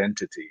strong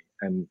identity,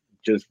 and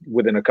just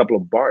within a couple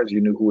of bars,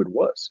 you knew who it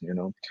was.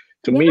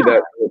 To me,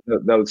 Yeah.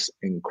 that was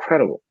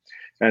incredible.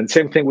 And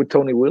same thing with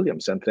Tony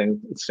Williams, same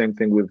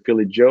thing with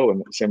Philly Joe,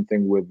 and same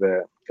thing with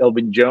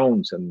Elvin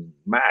Jones and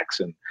Max,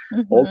 and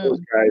all those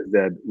Mhm. guys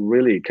that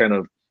really kind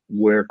of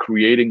were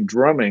creating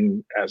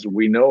drumming as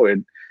we know it,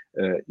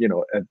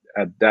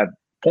 at that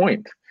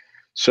point.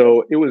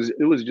 So it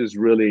was just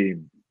really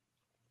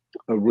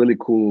a really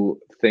cool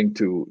thing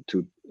to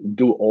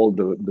do all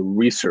the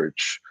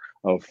research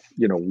of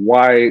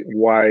why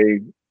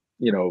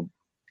you know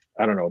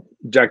I don't know,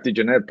 Jack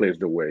DeJohnette plays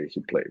the way he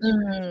plays.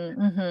 Mhm.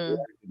 Mhm.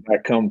 Where did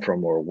that come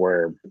from, or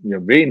where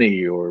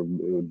Vinny or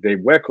Dave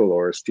Weckl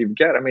or Steve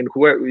Gadd? I mean,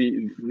 whoever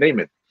you name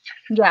it,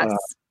 uh,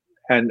 Yes.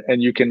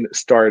 and you can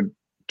start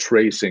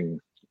tracing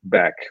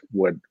back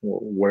where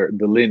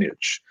the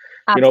lineage,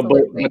 but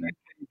Absolutely.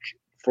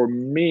 for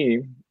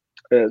me,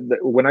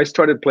 when I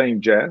started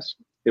playing jazz,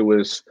 it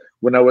was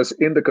when I was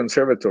in the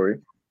conservatory,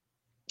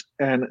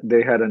 and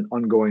they had an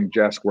ongoing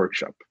jazz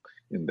workshop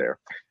in there.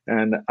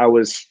 And I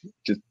was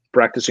just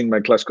practicing my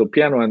classical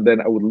piano, and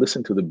then I would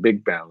listen to the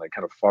big band like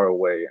kind of far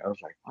away. I was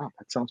like, wow,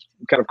 that sounds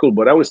kind of cool.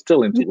 But I was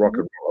still into rock Mhm.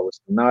 and roll. I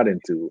was not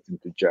into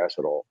jazz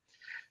at all.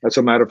 As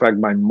a matter of fact,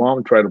 my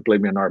mom tried to play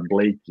me an Art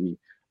Blakey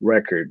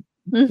record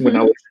when I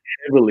Mhm. was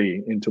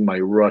heavily into my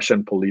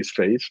Russian Police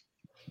phase,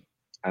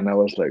 and I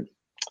was like,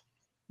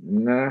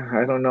 nah,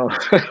 I don't know.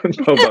 I don't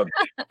know about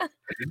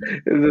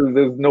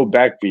there's no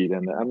backbeat,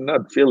 and I'm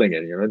not feeling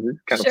it. It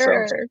kind of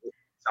Sure.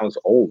 sounds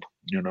old.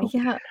 You know,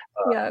 Yeah.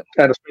 Yeah.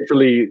 and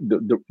especially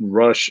the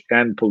Rush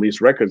and Police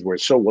records were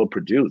so well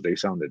produced; they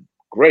sounded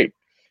great.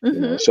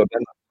 Mhm. So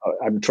then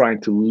I'm trying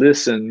to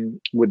listen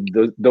with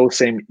those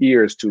same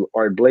ears to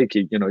Art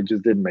Blakey. It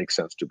just didn't make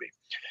sense to me.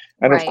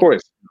 And of Right.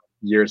 course,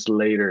 years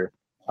later,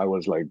 I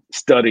was like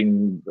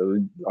studying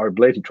Art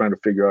Blakey, trying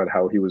to figure out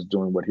how he was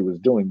doing what he was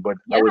doing, but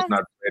I was Yes.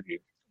 not ready.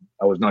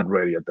 I was not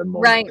ready at that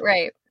moment. Right,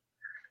 right.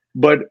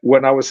 But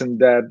when I was in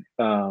that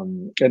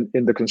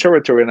in the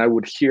conservatory, and I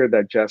would hear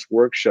that jazz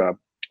workshop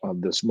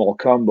of the small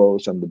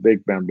combos and the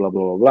big band, blah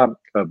blah blah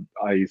blah,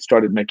 I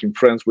started making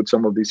friends with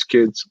some of these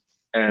kids,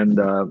 and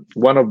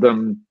one of them,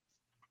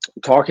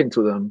 talking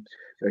to them,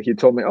 he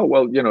told me, "Oh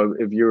well,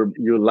 if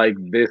you like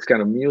this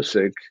kind of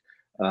music,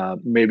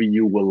 maybe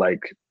you will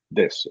like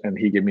this." And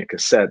he gave me a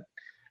cassette,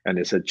 and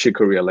it's a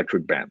Chicory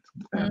Electric Band.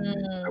 And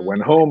I Mm.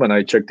 went home and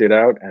I checked it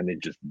out, and it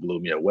just blew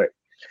me away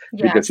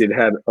because Yes. it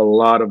had a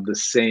lot of the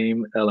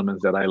same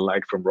elements that I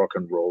liked from rock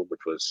and roll,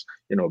 which was,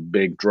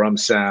 big drum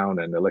sound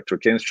and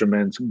electric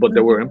instruments, but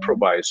they were Mhm.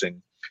 improvising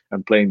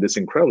and playing this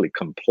incredibly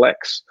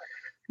complex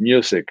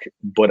music.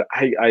 But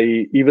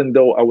I even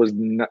though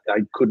I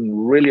couldn't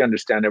really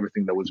understand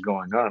everything that was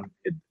going on,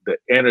 the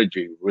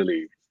energy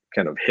really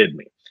kind of hit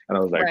me. And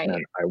I was like, man,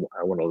 Right.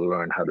 I want to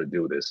learn how to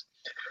do this.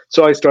 So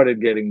I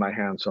started getting my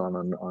hands on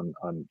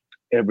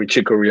every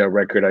Chick Corea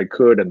record I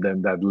could, and then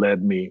that led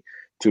me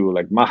to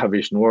like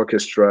Mahavishnu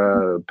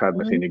Orchestra, Pat Mhm.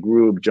 Metheny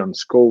Group, John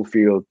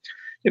Schofield.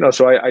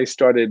 So I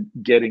started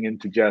getting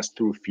into jazz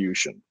through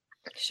fusion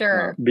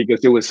Sure.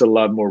 because it was a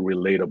lot more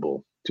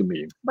relatable to me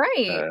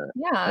Right. at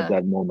Yeah.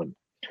 that moment.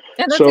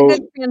 And that's a So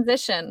good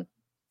transition.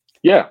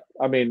 yeah,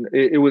 I mean,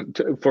 it was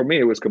for me,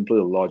 it was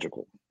completely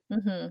logical.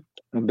 Mhm.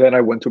 And then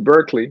I went to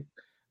Berkeley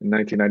in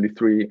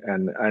 1993,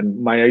 and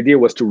my idea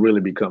was to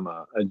really become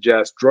a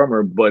jazz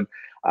drummer, but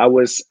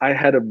I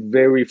had a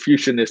very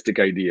fusionistic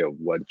idea of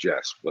what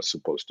jazz was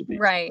supposed to be,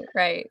 Right,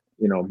 right.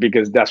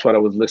 because that's what I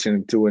was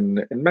listening to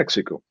in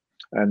Mexico.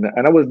 And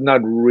I was not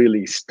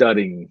really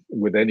studying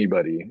with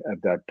anybody at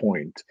that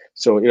point.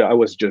 So yeah, I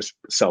was just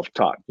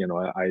self-taught. I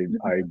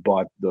Mhm.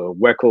 bought the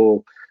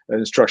Weckl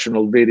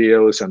instructional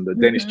videos and the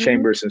Dennis Mhm.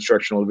 Chambers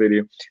instructional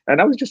video.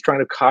 And I was just trying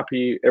to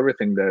copy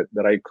everything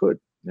that I could,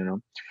 you know.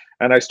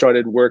 And I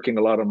started working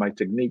a lot on my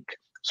technique.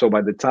 So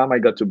by the time I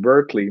got to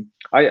Berkeley,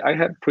 I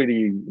had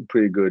pretty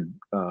good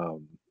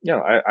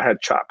I had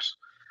chops,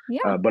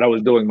 Yeah. but I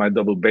was doing my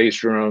double bass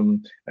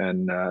drum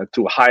and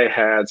two hi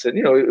hats, and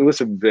it was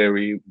a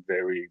very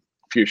very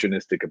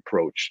fusionistic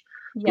approach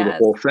to the Yes.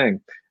 whole thing.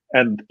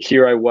 And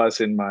here I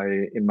was in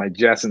my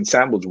jazz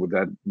ensembles with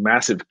that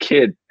massive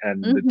kid,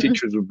 and the Mhm.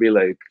 teachers would be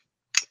like,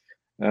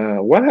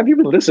 "What have you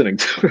been listening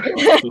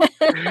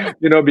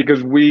to?"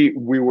 Because we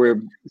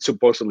were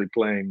supposedly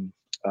playing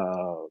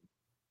uh,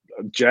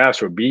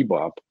 jazz or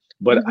bebop,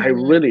 but I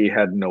Mhm. really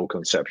had no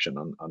conception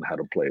on how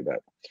to play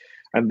that.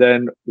 And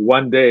then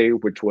one day,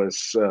 which was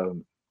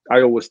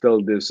I always tell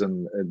this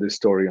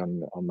story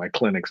on my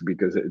clinics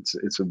because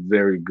it's a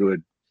very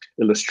good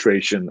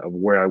illustration of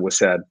where I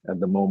was at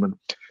the moment.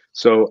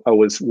 So I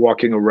was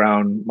walking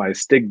around my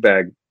stick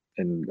bag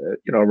and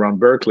around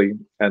Berkeley,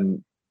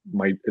 and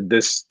my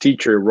this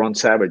teacher Ron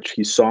Savage,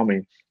 he saw me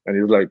and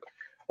he was like,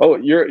 "Oh,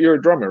 you're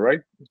a drummer,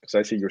 right?" Because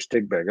I see your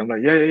stick bag. I'm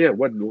like, "Yeah, yeah, yeah.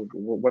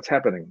 What's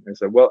happening?" I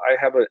said, "Well, I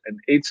have an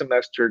 8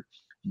 semester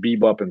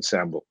bebop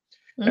ensemble,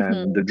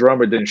 and the Mhm.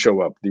 drummer didn't show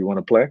up. Do you want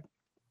to play?"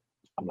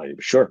 I'm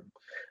like, "Sure."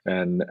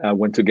 And I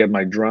went to get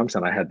my drums,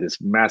 and I had this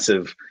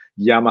massive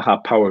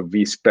Yamaha Power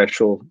V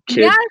Special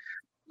kit. Yes,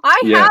 I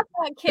Yeah, have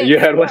that kit you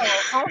had one.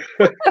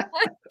 still.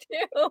 I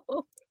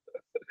do.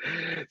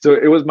 So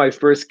it was my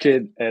first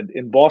kit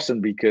in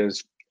Boston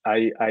because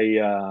I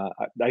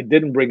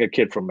didn't bring a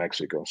kit from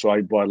Mexico, so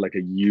I bought like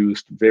a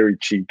used, very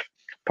cheap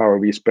Power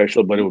V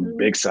Special, but it was Mhm.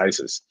 big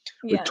sizes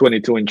with Yes,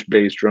 22-inch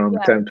bass drum,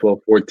 yes. 10, 12,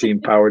 14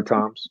 power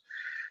toms.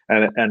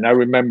 And I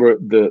remember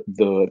the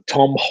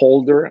tom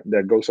holder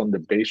that goes on the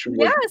bass drum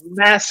was Yes,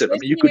 massive. I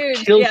it's mean, you could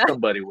huge, kill yeah.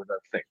 somebody with that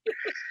thing.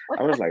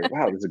 I was like,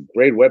 wow, this is a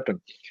great weapon.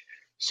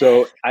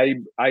 So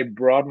I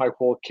brought my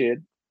whole kit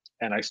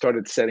and I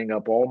started setting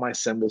up all my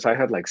cymbals. I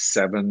had like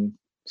 7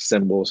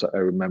 cymbals. I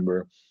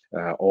remember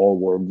all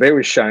were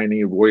very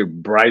shiny, very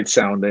bright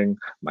sounding.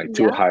 My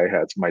two Yeah. hi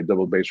hats, my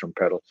double bass drum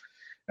pedal,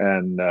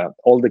 and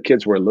all the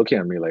kids were looking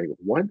at me like,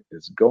 "What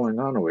is going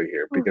on over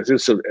here?" Mm, Because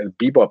it's a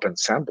bebop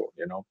ensemble.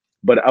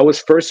 But I was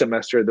first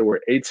semester; there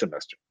were 8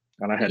 semesters,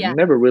 and I had yeah.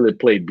 never really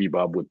played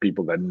bebop with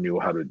people that knew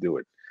how to do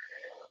it.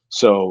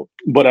 So,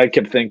 but I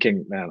kept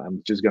thinking, man,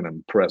 I'm just gonna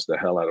impress the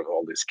hell out of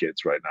all these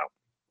kids right now.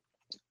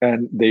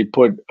 and they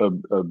put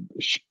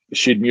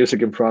sheet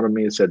music in front of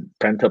me. It said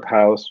Pent Up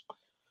House.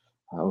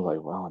 I was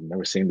like, wow, I've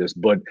never seen this,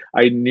 but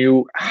I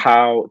knew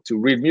how to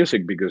read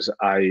music because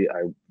I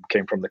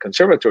came from the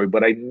conservatory,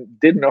 but I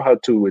didn't know how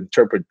to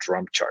interpret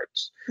drum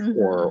charts Hmm.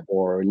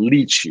 or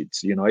lead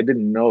sheets. You know, I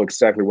didn't know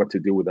exactly what to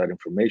do with that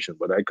information,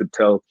 but I could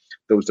tell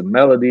there was a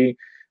melody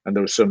and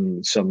there was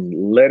some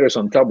letters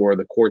on top where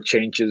the chord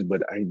changes,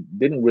 but I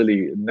didn't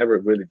really never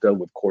really dealt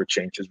with chord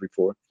changes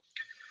before.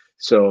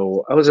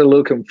 So I was a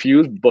little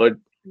confused, but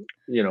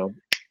you know,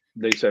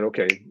 they said,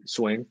 okay,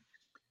 swing.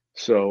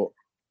 So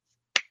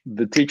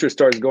the teacher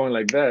starts going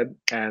like that,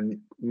 and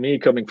me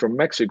coming from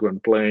Mexico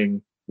and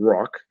playing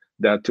rock,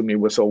 that to me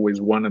was always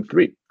one and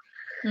three.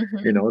 You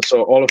Hmm. know,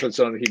 so all of a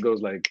sudden he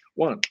goes like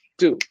 1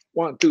 2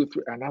 1 2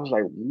 3, and I was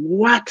like,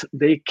 what?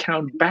 They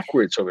count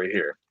backwards over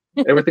here.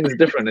 Everything's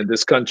different in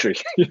this country.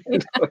 You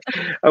know?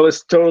 I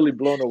was totally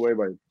blown away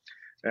by it.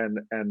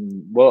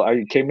 And well,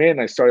 I came in,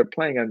 I started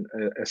playing, and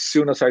as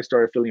soon as I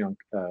started feeling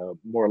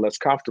more or less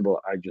comfortable,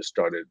 I just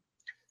started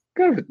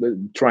kind of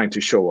trying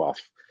to show off,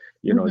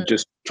 you know, Hmm.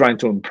 just trying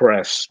to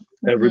impress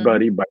Hmm.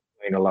 everybody by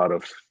playing a lot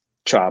of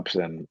chops,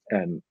 and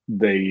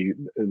they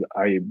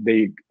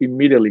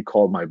immediately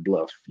called my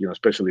bluff, you know,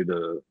 especially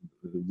the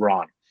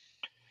Ron,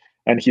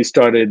 and he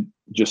started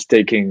just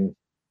taking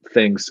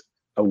things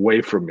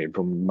away from me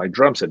from my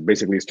drum set.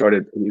 Basically,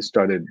 he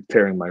started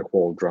tearing my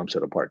whole drum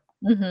set apart.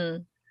 Hmm.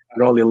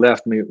 It only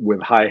left me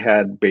with hi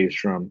hat, bass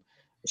drum,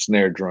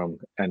 snare drum,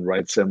 and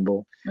right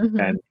cymbal. Hmm.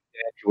 And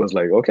he was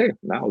like, "Okay,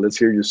 now let's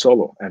hear you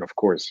solo." And of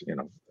course, you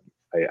know,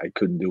 I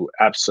couldn't do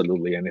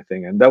absolutely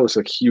anything, and that was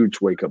a huge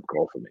wake up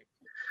call for me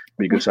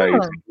because I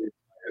Yeah.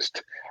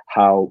 realized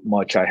how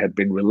much I had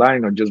been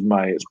relying on just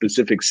my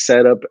specific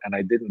setup, and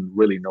I didn't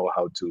really know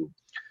how to,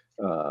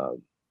 uh,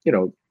 you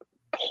know,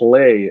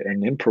 play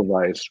and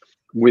improvise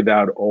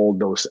without all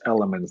those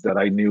elements that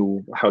I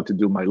knew how to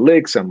do my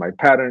licks and my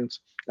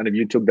patterns. And if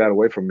you took that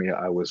away from me,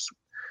 I was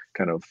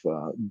kind of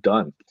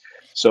done.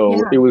 So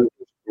Yeah. it was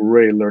a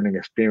great learning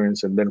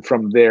experience. And then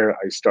from there,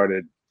 I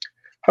started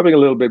having a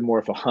little bit more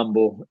of a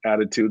humble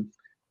attitude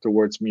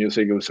towards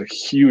music. It was a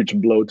huge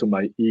blow to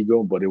my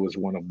ego, but it was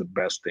one of the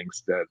best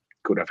things that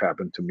could have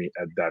happened to me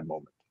at that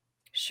moment.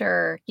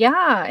 Sure.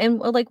 Yeah. And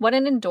like what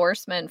an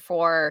endorsement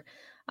for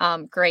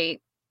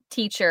great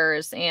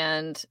teachers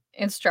and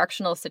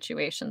instructional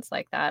situations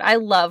like that. I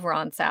love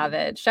Ron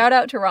Savage. Shout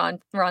out to Ron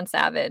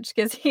Savage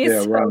because he's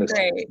Yeah, so Ron is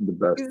great. the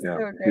best. He's Yeah,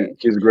 so great.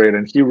 he's great,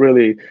 and he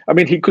really. I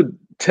mean, he could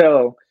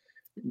tell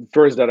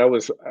first that I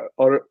was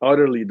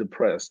utterly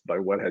depressed by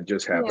what had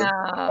just happened,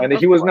 Yeah, and of course.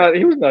 he was not,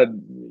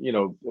 you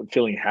know,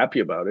 feeling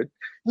happy about it.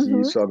 He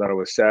Mhm. saw that I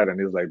was sad, and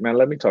he was like, "Man,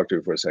 let me talk to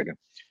you for a second."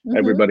 Mhm.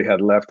 Everybody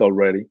had left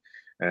already,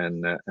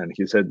 and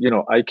he said, "You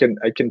know, I can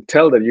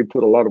tell that you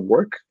put a lot of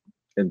work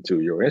into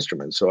your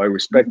instrument, so I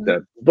respect Mhm.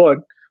 that. But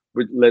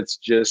let's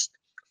just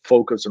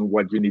focus on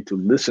what you need to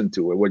listen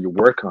to and what you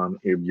work on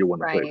if you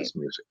want to play Right. this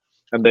music."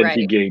 And then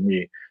he Right. gave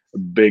me a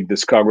big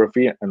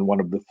discography, and one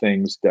of the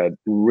things that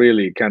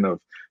really kind of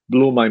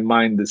blew my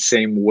mind the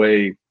same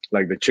way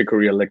like the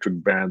Chicory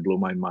Electric Band blew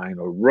my mind,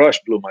 or Rush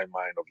blew my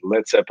mind, or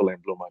Led Zeppelin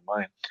blew my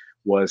mind,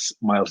 was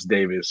Miles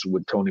Davis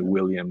with Tony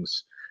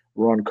Williams,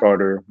 Ron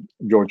Carter,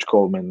 George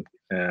Coleman,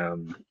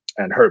 and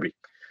Herbie.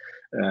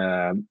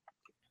 Um,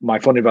 My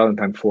Funny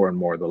Valentine 4 and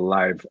More, the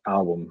live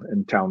album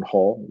in Town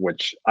Hall,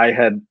 which I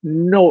had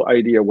no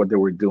idea what they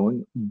were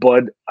doing,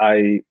 but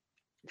I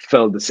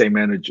felt the same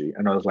energy.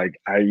 And I was like,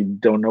 I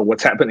don't know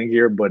what's happening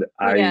here, but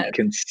I Yes.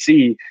 can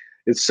see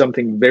it's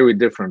something very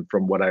different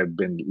from what I've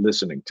been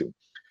listening to.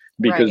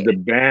 Because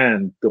Right.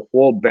 the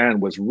whole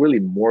band was really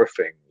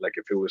morphing, like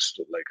if it was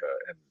like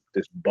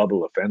this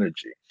bubble of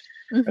energy.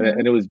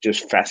 And Mhm. it was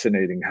just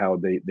fascinating how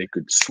they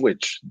could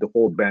switch. The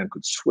whole band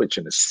could switch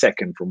in a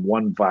second from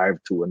one vibe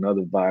to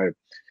another vibe.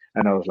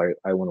 And I was like,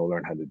 I want to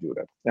learn how to do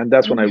that. And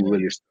that's when I Mhm.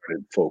 really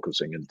started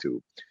focusing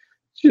into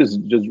just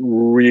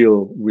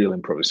real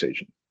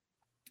improvisation.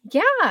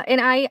 Yeah, and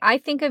I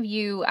think of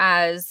you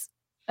as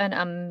an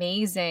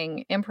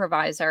amazing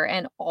improviser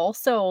and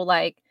also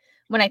like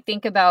when I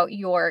think about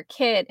your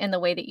kit and the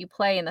way that you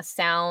play and the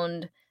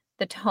sound,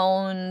 the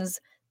tones,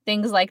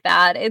 things like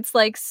that, it's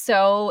like it's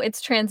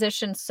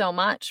transitioned so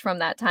much from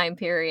that time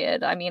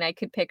period. I mean, I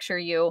could picture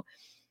you,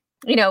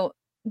 you know,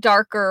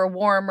 darker,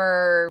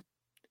 warmer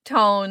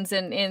tones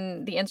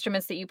in the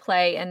instruments that you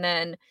play and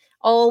then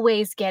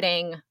always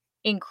getting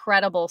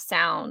incredible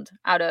sound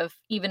out of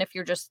even if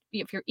you're just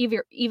if you're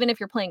even if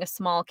you're playing a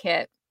small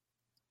kit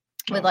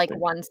with Oh, like thank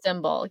you. one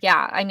cymbal.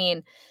 Yeah, I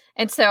mean,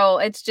 and so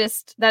it's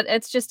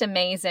just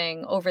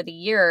amazing over the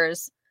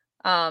years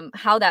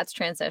how that's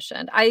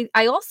transitioned. I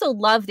also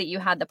love that you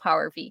had the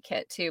Power V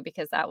kit too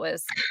because that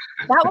was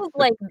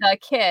like the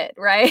kit,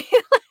 right?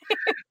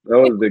 That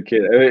was the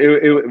kid.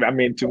 I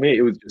mean, to me,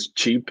 it was just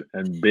cheap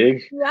and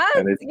big, Yes,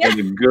 and it yeah.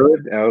 sounded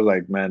good. And I was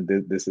like, man,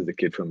 this is the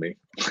kid for me.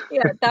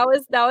 Yeah, that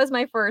was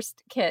my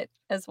first kit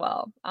as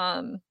well.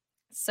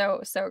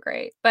 So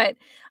great. But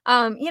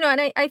you know,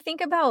 and I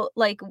think about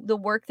like the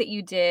work that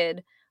you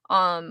did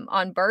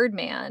on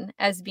Birdman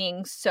as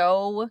being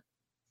so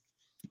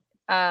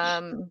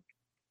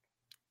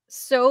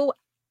so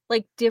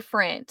like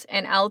different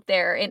and out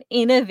there and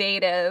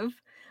innovative.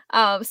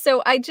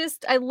 So I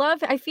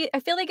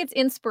feel like it's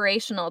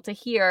inspirational to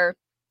hear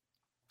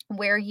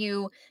where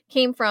you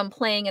came from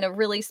playing in a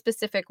really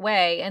specific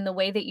way and the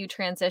way that you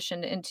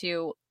transitioned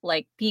into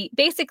like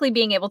basically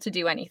being able to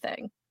do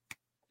anything.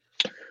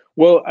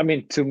 Well, I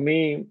mean, to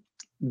me,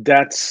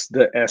 that's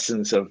the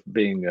essence of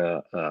being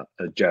a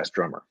jazz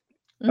drummer.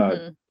 Uh,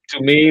 Mhm.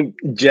 to me,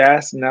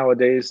 jazz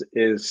nowadays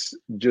is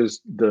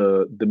just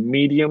the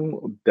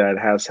medium that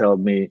has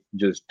helped me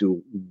just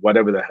do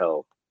whatever the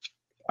hell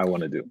I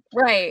want to do,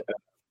 Right.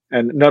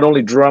 and not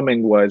only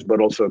drumming wise,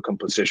 but also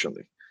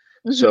compositionally.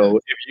 So Mhm.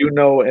 if you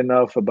know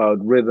enough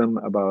about rhythm,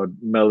 about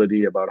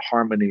melody, about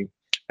harmony,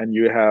 and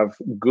you have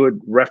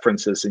good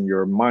references in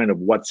your mind of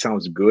what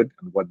sounds good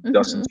and what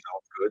doesn't Mhm.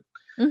 sound good,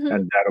 Mhm.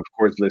 and that of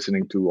course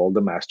listening to all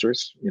the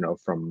masters,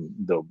 from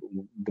the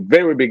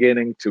very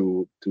beginning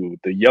to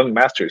the young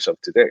masters of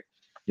today,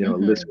 Mhm.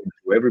 listening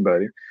to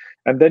everybody,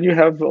 and then you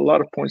have a lot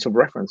of points of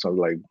reference of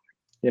like,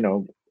 you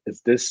know is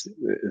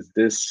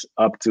this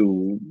up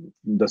to,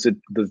 does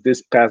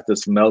this pass the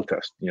smell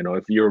test,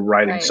 if you're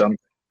writing Right. something,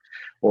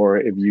 or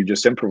if you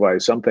just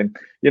improvise something,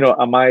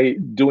 am I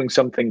doing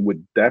something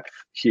with depth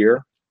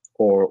here,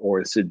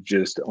 or is it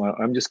just,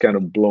 I'm just kind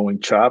of blowing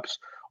chops,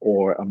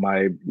 or am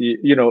I,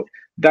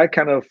 that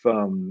kind of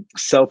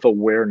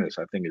self-awareness,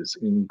 I think, is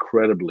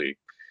incredibly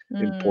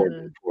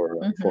important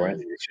Mm. for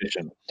any Mhm.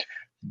 musician,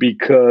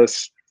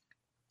 because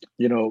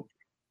you know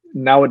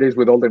nowadays,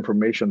 with all the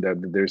information that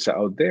there's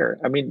out there,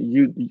 I mean,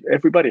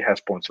 everybody has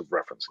points of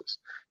references,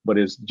 but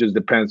it just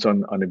depends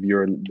on if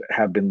you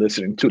have been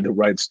listening to the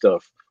right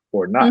stuff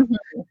or not.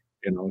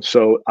 Mhm.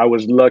 So I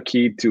was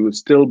lucky to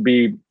still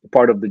be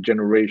part of the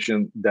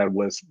generation that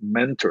was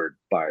mentored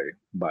by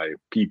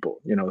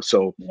people,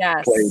 so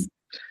played,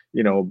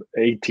 Yes.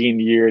 18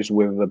 years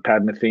with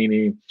Pat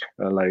Metheny,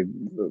 like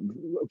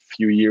a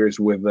few years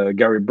with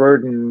Gary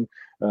Burton,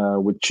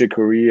 with Chick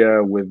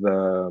Corea, with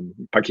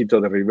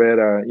Paquito de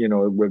Rivera,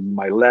 with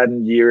my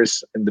Latin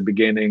years in the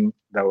beginning,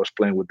 that was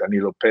playing with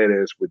Danilo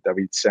Perez, with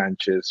David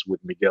Sanchez, with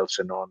Miguel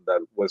Senon,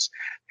 that was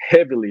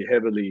heavily,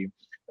 heavily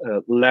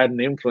Latin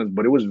influence,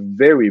 but it was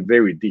very,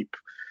 very deep.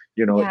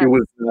 It Yes.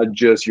 was not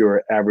just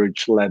your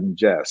average Latin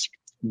jazz.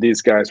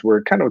 These guys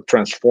were kind of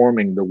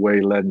transforming the way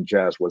Latin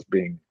jazz was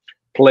being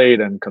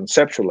played and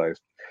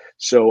conceptualized.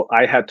 So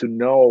I had to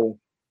know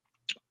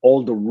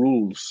all the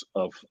rules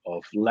of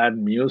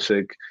Latin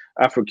music,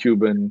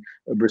 Afro-Cuban,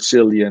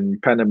 Brazilian,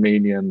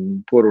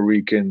 Panamanian, Puerto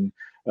Rican.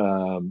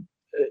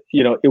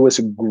 It was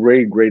a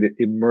great, great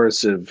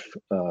immersive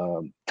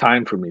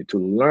time for me to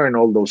learn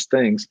all those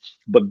things.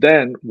 But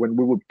then when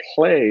we would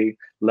play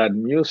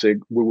Latin music,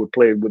 we would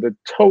play it with a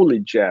totally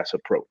jazz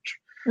approach.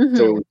 So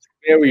it Mhm. was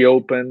very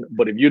open.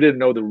 But if you didn't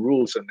know the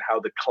rules and how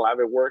the clave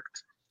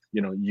worked,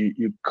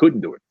 you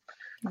couldn't do it.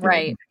 You know,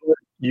 Right.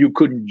 you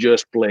couldn't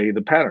just play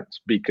the patterns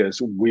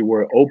because we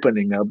were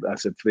opening up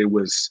as if it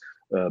was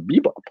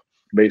bebop,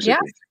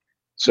 basically. Yes.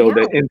 So Yeah.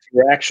 the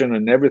interaction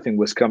and everything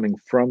was coming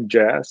from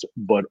jazz,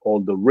 but all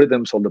the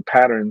rhythms, all the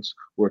patterns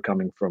were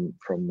coming from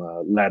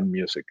Latin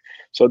music.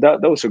 So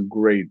that was a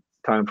great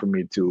time for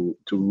me to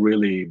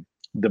really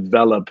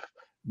develop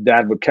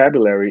that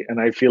vocabulary. And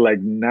I feel like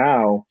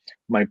now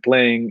my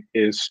playing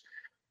is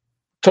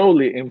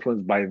totally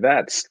influenced by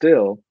that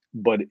still,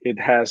 but it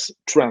has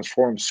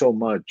transformed so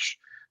much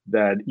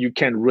that you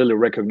can't really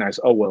recognize,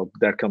 oh well,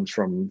 that comes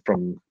from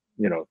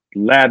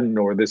Latin,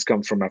 or this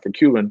comes from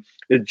Afro-Cuban.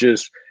 It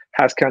just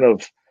has kind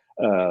of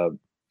uh,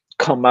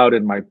 come out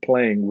in my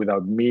playing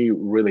without me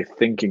really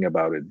thinking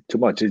about it too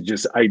much. It's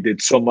just I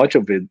did so much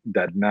of it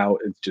that now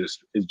it's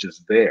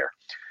just there.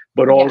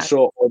 But Yes.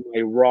 also all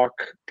my rock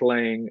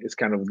playing is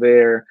kind of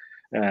there,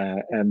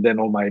 and then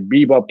all my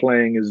bebop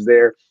playing is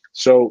there.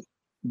 So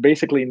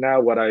basically now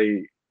what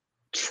I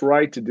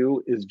try to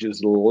do is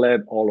just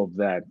let all of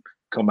that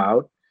come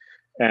out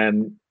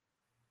and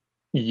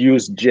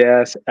use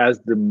jazz as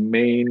the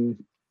main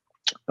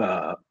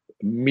uh,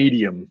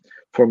 medium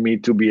for me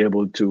to be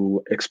able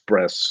to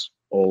express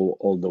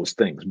all those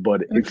things.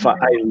 But if I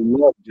Mhm.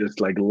 love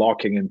just like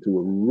locking into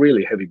a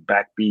really heavy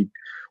backbeat,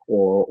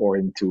 or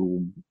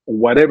into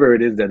whatever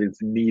it is that is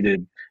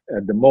needed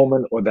at the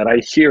moment, or that I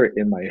hear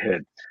in my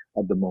head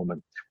at the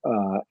moment.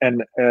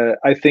 And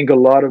I think a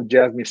lot of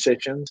jazz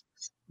musicians,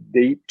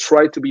 they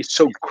try to be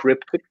so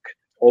cryptic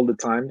all the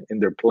time in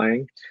their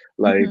playing.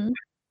 Like, Mhm.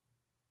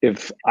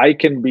 if I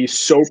can be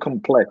so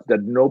complex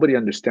that nobody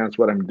understands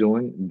what I'm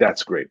doing,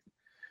 that's great.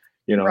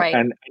 Right.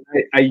 And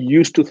I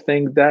used to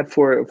think that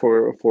for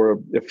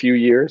a few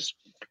years.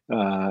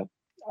 uh,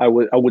 I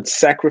would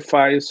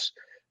sacrifice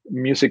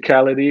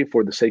musicality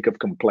for the sake of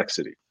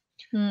complexity,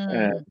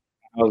 and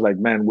Hmm. I was like,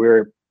 man,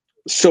 we're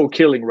so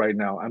killing right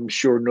now, I'm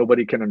sure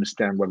nobody can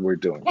understand what we're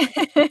doing.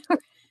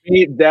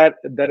 Me, that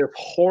is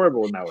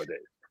horrible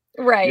nowadays.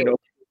 you Right. know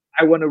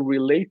I want to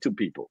relate to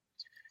people.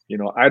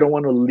 I don't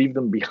want to leave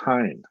them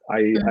behind.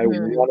 I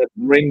Mhm. want to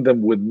bring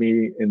them with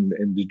me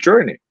in the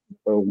journey,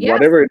 or Yes.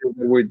 whatever it is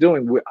that we're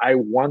doing. I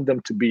want them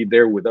to be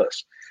there with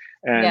us.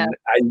 Yeah. And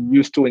I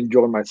used to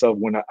enjoy myself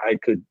when I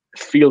could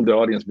feel the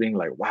audience being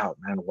like, wow,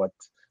 man,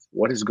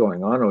 what is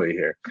going on over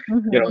here?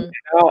 You know, Hmm.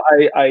 now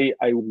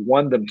I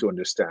want them to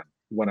understand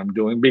what I'm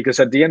doing, because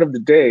at the end of the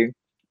day,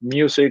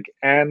 music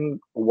and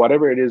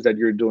whatever it is that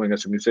you're doing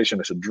as a musician,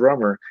 as a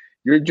drummer,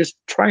 you're just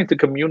trying to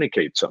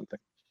communicate something.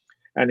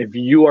 And if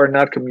you are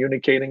not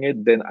communicating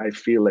it, then I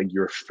feel like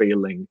you're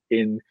failing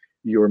in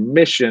your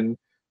mission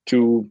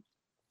to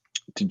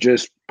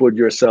just put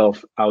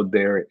yourself out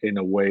there in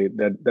a way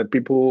that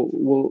people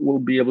will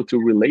be able to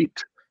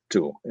relate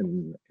to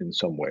in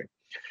some way,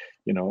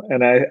 you know.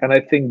 And I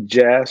think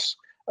jazz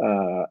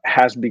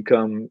has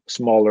become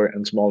smaller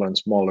and smaller and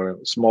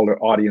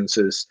smaller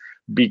audiences,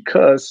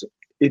 because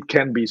it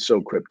can be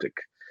so cryptic.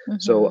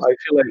 So Hmm. I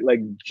feel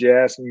like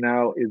jazz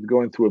now is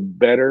going through a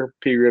better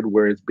period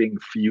where it's being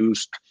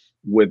fused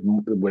with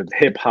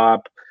hip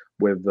hop,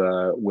 with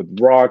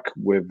rock,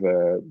 with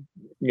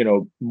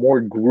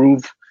more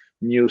groove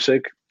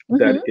music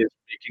that Hmm. is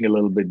making it a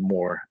little bit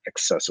more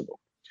accessible.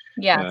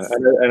 Yes.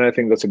 And I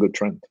think that's a good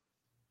trend.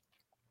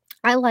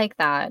 I like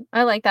that.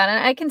 I like that.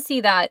 And I can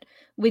see that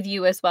with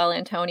you as well,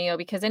 Antonio,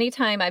 because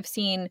anytime I've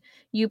seen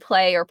you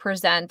play or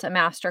present a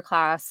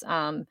masterclass,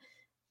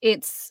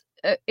 it's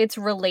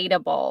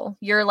relatable.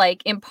 You're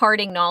like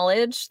imparting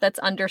knowledge that's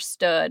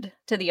understood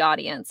to the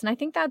audience. And I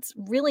think that's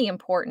really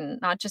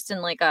important, not just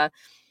in like a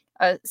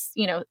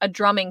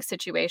drumming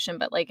situation,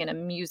 but like in a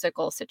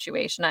musical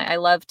situation. I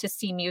love to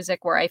see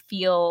music where I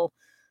feel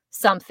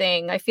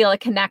something. I feel a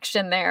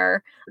connection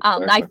there. I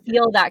Exactly.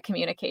 feel that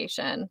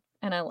communication,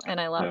 and I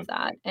love Yeah.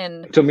 that.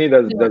 And To me, you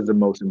know, that's the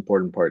most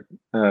important part.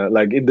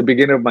 Like in the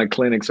beginning of my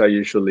clinics, I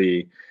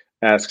usually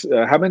ask,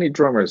 how many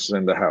drummers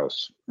in the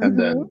house? And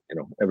mhm,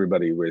 then,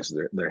 everybody raised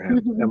their hand.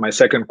 And mhm. my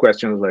second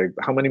question was like,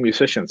 how many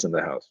musicians in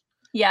the house?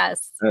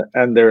 Yes.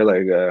 And they're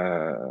like,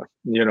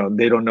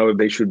 they don't know if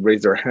they should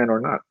raise their hand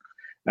or not.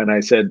 And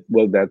I said,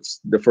 well, that's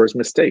the first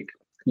mistake.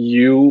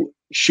 You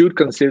should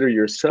consider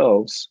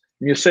yourselves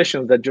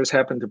musicians that just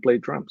happen to play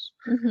drums.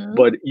 Mhm.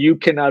 But you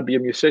cannot be a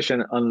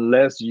musician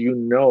unless you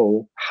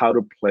know how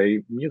to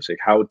play music,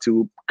 how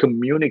to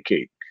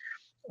communicate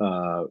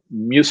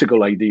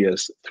musical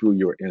ideas through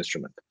your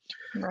instrument.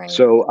 Right.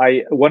 So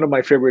one of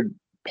my favorite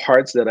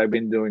parts that I've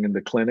been doing in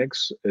the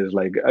clinics is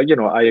like,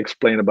 I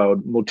explain about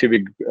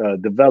motivic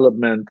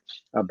development,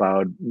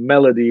 about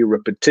melody,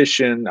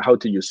 repetition, how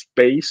to use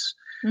space.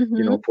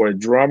 Mhm. For a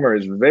drummer,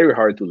 it's very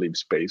hard to leave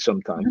space.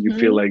 Sometimes you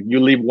feel Mhm. like you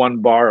leave one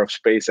bar of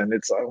space and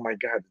it's, oh my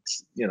God,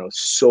 it's,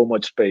 so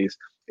much space.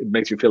 It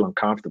makes you feel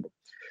uncomfortable.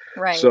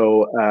 Right. So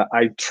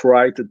I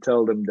try to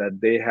tell them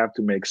that they have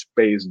to make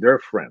space their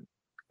friend.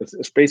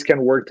 Space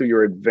can work to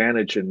your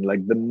advantage in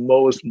like the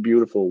most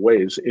beautiful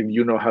ways if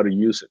you know how to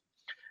use it,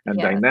 and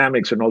Yes.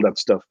 dynamics and all that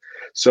stuff.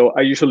 So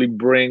I usually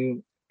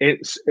bring it.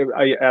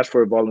 I ask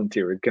for a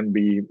volunteer. It can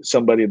be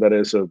somebody that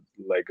is a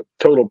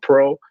total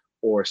pro,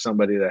 or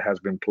somebody that has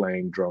been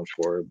playing drums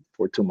for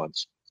 2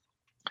 months,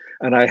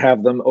 and I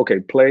have them, okay,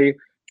 play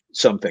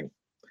something,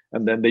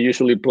 and then they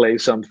usually play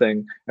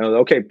something, and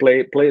okay,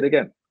 play it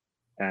again.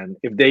 And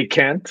if they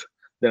can't,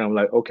 then I'm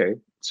like, okay,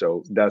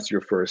 so that's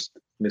your first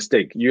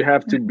mistake. You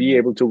have to be Mhm.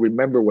 able to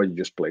remember what you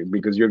just played,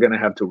 because you're going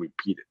to have to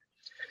repeat it.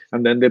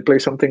 And then they play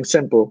something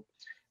simple,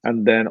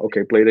 and then,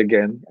 okay, play it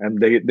again. And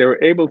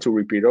they're able to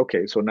repeat,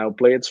 okay, so now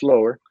play it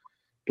slower,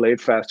 play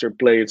it faster,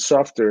 play it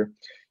softer.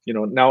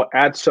 Now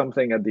add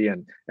something at the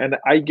end. And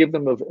I give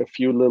them a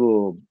few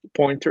little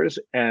pointers.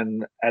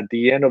 And at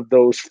the end of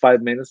those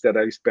 5 minutes that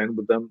I spend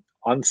with them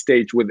on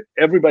stage with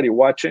everybody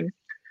watching,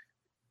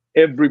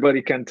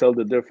 everybody can tell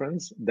the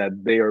difference that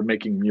they are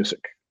making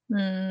music.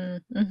 Mm,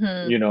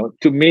 mhm.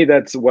 To me,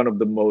 that's one of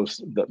the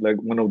most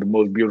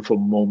beautiful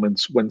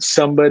moments, when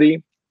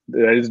somebody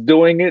that is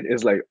doing it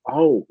is like,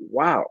 oh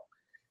wow,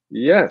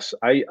 yes,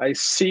 I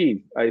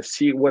see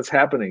what's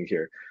happening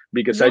here,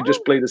 because I Yeah.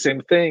 just played the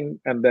same thing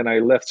and then I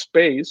left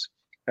space,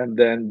 and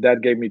then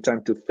that gave me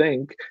time to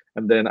think,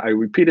 and then I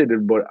repeated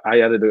it, but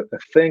I added a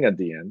thing at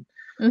the end.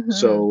 Mhm.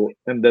 So,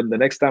 and then the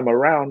next time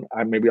around,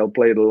 I'll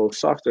play it a little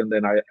softer, and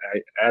then I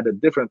add a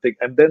different thing,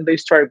 and then they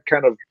start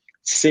kind of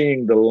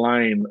seeing the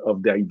line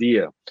of the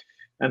idea,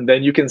 and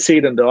then you can see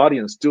it in the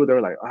audience too.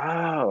 They're like,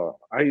 oh,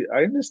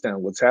 I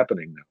understand what's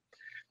happening now.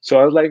 So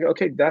I was like,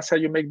 okay, that's how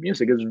you make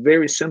music. It's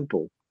very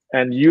simple,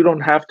 and you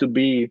don't have to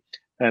be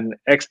an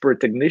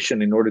expert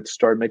technician in order to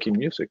start making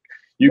music.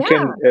 You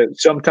Yeah. can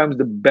sometimes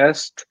the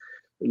best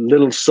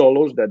little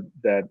solos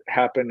that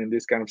happen in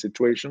this kind of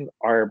situation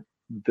are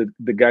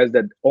the guys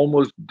that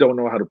almost don't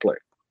know how to play,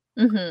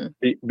 Mhm.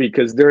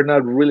 because they're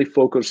not really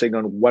focusing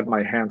on what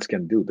my hands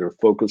can do. They're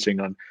focusing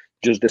on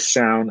just the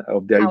sound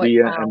of the How it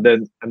idea, and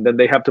sounds. then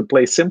they have to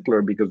play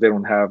simpler because they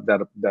don't have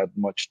that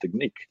much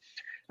technique,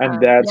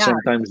 and that Yeah.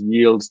 sometimes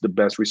yields the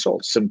best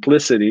results: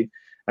 simplicity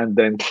and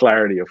then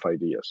clarity of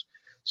ideas.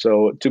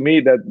 So to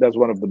me, that's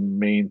one of the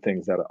main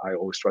things that I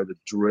always try to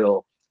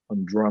drill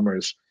on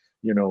drummers.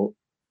 you know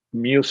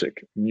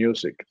Music,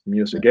 music,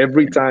 music.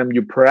 Every Mhm. time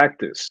you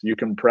practice, you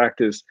can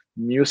practice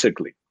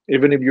musically,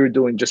 even if you're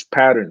doing just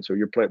patterns or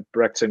you're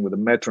practicing with a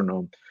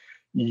metronome.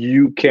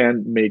 you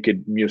can make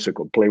it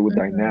musical, play with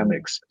Mhm.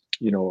 dynamics.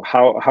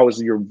 How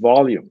is your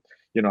volume?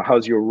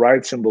 How's your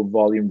ride cymbal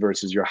volume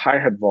versus your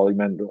hi-hat volume,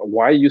 and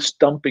why are you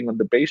stumping on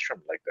the bass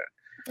drum like that?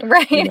 you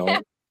Right. know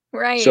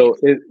Right. so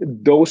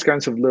those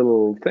kinds of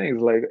little things,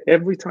 like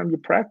every time you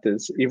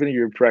practice, even if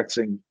you're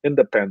practicing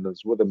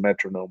independence with a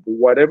metronome,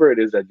 whatever it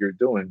is that you're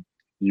doing,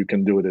 you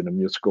can do it in a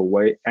musical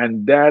way,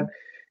 and that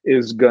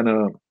is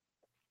gonna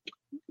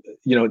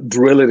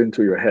drill it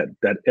into your head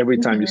that every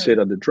time you sit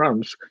Mhm. on the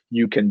drums,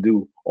 you can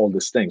do all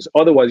these things.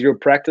 Otherwise, you're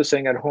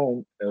practicing at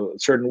home a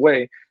certain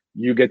way,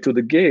 you get to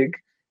the gig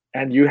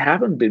and you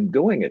haven't been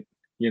doing it.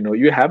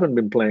 You haven't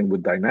been playing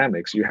with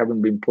dynamics, you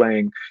haven't been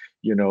playing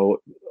you know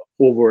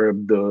over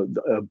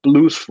the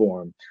blues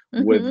form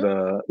with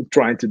Mhm.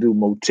 trying to do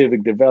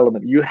motivic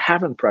development. You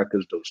haven't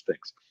practiced those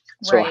things,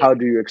 so Right. how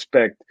do you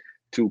expect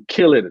to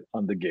kill it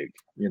on the gig,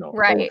 all of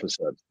Right. a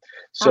sudden?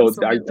 So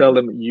I tell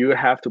Absolutely. them, you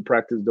have to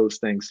practice those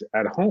things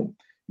at home.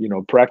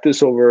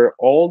 Practice over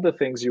all the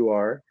things you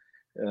are,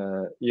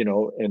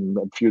 in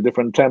a few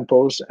different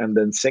tempos, and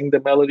then sing the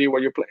melody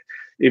while you're playing.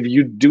 If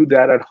you do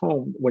that at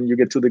home, when you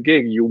get to the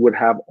gig, you would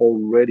have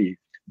already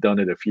done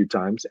it a few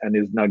times, and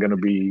it's not going to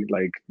be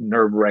like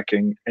nerve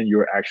wracking, and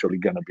you're actually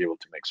going to be able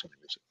to make some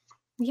music.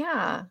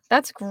 Yeah,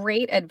 that's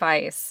great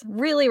advice.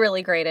 Really,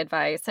 really great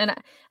advice. And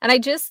I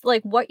just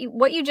like what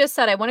you just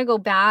said. I want to go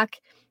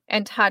back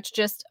and touch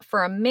just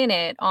for a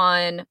minute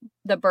on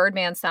the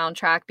Birdman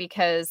soundtrack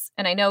because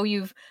and I know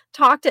you've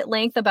talked at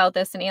length about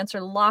this and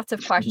answered lots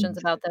of questions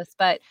about this,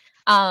 but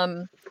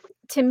um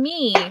to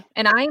me,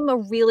 and I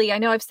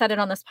know I've said it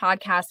on this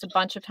podcast a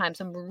bunch of times,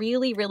 I'm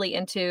really, really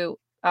into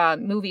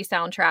movie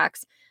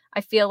soundtracks.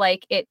 I feel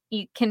like it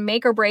can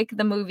make or break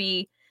the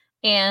movie.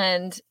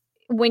 And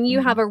when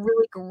you have Mhm. a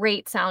really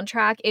great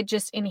soundtrack, it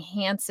just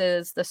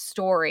enhances the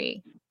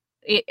story.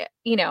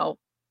 You know,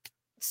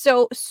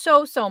 so,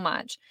 so, so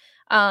much.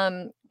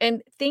 And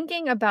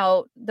thinking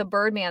about the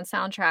Birdman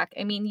soundtrack,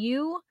 I mean,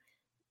 you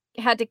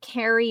had to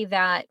carry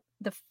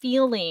the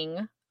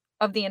feeling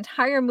of the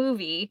entire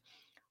movie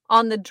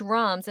on the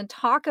drums and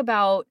talk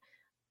about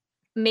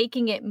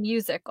making it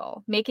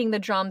musical, making the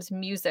drums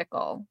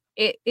musical.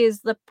 It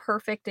is the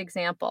perfect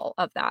example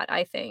of that,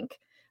 I think,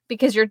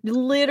 because you're Thank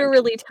you.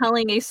 literally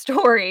telling a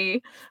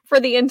story for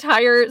the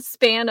entire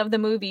span of the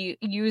movie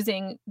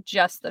using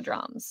just the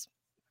drums.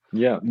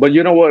 Yeah, but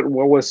you know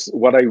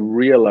what I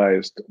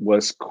realized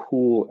was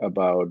cool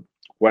about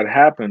what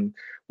happened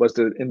was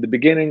that in the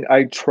beginning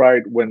I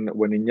tried, when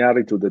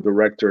Iñárritu, the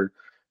director,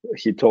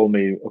 he told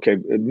me, okay,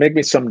 make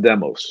me some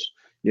demos,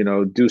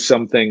 do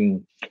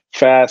something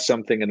fast,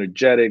 something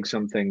energetic,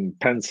 something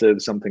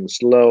pensive, something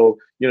slow,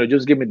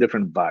 just give me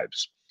different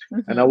vibes.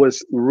 And I Mhm.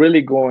 was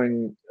really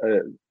going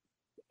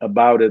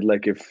about it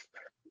like if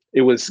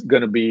it was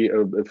going to be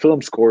a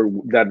film score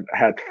that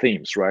had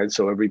themes, right?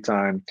 So every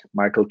time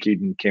Michael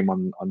Keaton came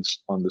on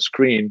the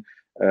screen,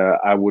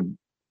 I would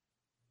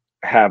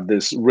have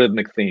this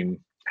rhythmic theme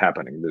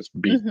happening, this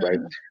beat, right?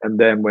 Mhm. And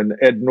then when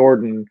Ed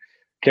Norton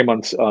came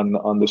on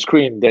the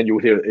screen, then you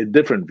would hear a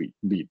different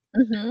beat.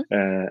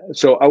 Mhm.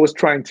 So I was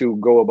trying to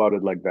go about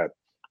it like that.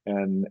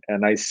 And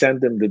I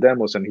sent him the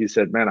demos, and he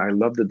said, "Man, I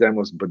love the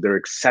demos, but they're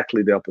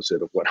exactly the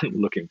opposite of what I'm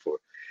looking for.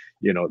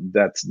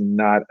 That's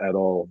not at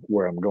all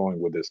where I'm going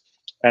with this."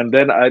 And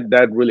then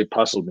that really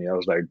puzzled me. I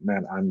was like,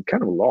 "Man, I'm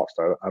kind of lost.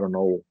 I don't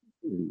know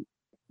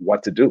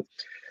what to do."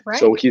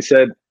 So Right. he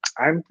said,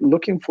 "I'm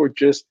looking for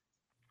just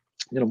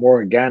more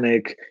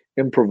organic,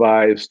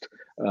 improvised,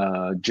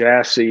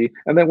 jazzy."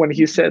 And then when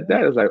he said Mhm.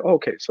 that, I was like,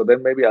 okay, so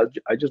then maybe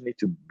I just need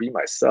to be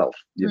myself.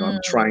 I'm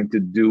Mm. trying to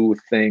do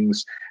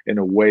things in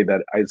a way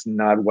that is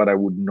not what I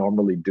would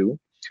normally do.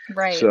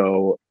 Right.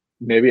 So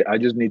maybe I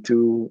just need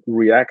to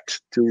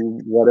react to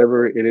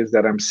whatever it is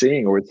that I'm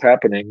seeing or it's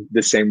happening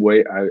the same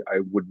way I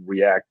would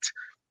react,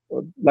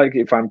 like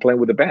if I'm playing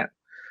with a band.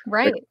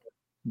 Like Right.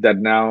 that,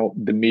 now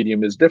the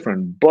medium is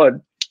different. But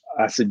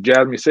as a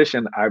jazz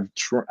musician, I've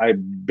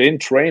been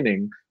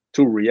training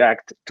to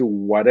react to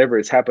whatever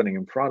is happening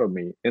in front of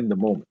me in the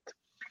moment.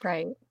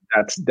 Right.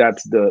 That's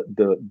the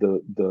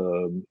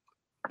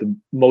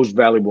most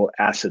valuable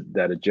asset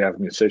that a jazz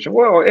musician,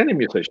 well, any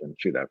musician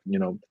should have.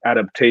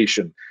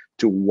 Adaptation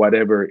to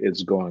whatever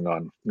is going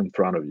on in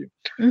front of you.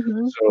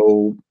 Mhm.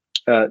 So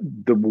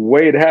the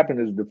way it happened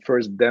is the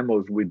first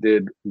demos we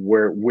did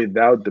were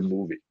without the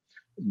movie.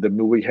 The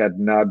movie had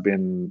not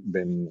been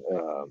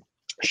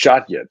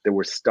shot yet. They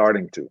were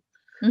starting to.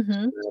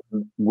 Mhm.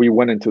 We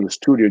went into the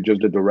studio,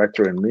 just the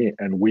director and me,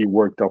 and we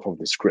worked off of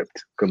the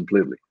script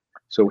completely.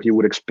 So he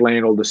would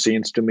explain all the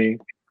scenes to me,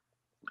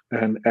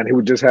 and he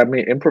would just have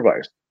me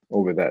improvise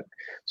over that.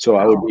 So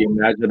I would be Oh.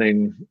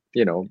 imagining,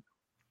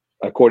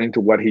 according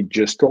to what he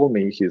just told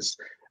me, he's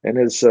in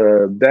his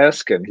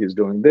desk and he's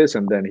doing this,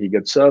 and then he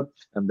gets up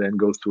and then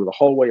goes through the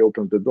hallway,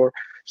 opens the door.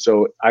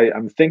 So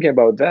I'm thinking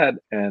about that,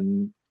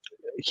 and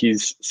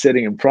he's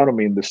sitting in front of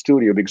me in the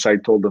studio because I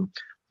told him,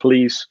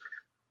 please,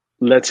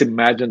 let's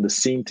imagine the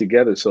scene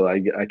together so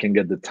I can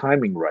get the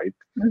timing right.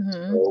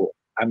 Mhm. So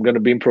I'm going to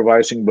be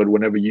improvising, but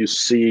whenever you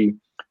see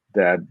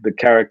that the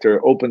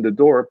character open the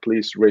door,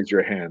 please raise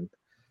your hand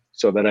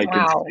so that I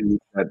can Wow. see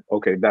that,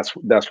 okay,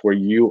 that's where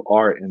you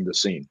are in the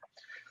scene.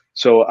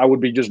 So I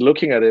would be just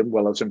looking at him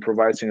while I was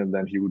improvising, and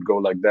then he would go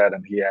like that,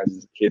 and he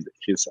has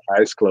his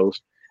eyes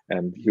closed,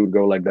 and he would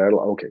go like that.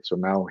 Okay, so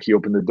now he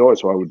opened the door,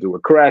 so I would do a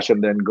crash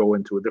and then go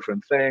into a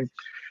different thing,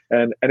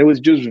 and it was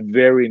just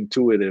very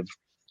intuitive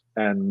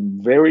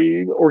and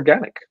very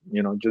organic,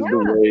 just the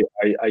Yeah. way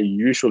I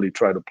usually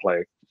try to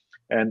play,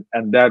 and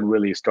that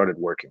really started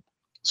working.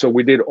 So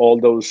we did all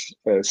those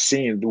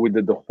scenes. We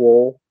did the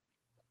whole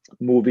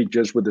movie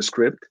just with the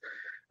script,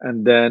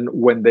 and then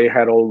when they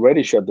had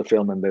already shot the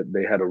film and that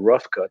they had a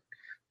rough cut,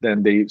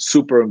 then they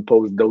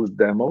superimposed those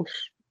demos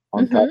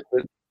on top Mm-hmm. of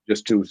it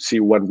just to see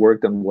what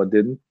worked and what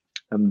didn't.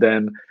 And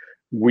then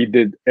we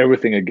did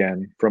everything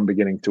again from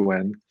beginning to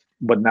end,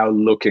 but now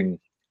looking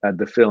at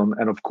the film.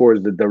 And of course,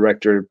 the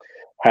director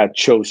had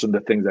chosen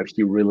the things that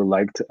he really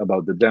liked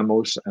about the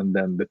demos, and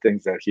then the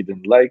things that he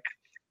didn't like.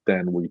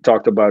 Then we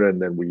talked about it,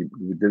 and then we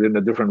did it in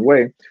a different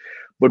way.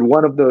 But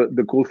one of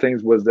the cool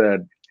things was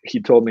that he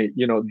told me,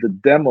 the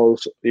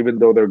demos, even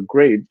though they're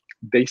great,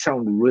 they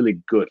sound really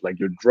good. Like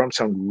your drums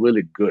sound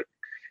really good.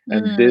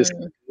 And this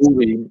Mm.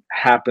 movie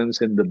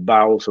happens in the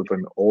bowels of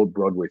an old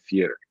Broadway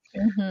theater.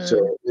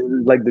 So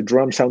Mm-hmm. like the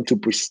drums sound too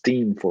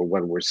pristine for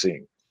what we're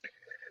seeing.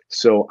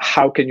 So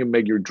how can you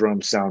make your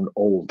drums sound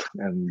old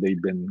and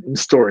they've been in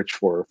storage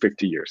for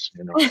 50 years?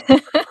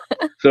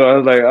 So I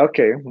was like,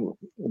 okay,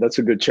 that's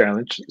a good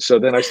challenge. So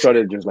then I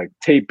started just like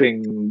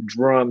taping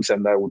drums,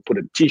 and I would put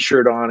a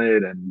T-shirt on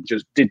it and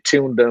just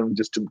detune them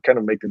just to kind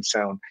of make them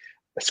sound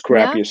as Yeah.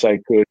 scrappy as I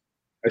could.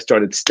 I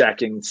started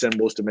stacking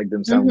cymbals to make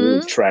them sound really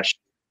Mm-hmm. trash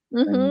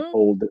and Mm-hmm.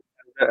 old,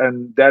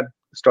 and that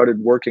started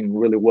working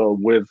really well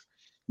with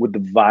the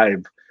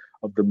vibe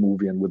of the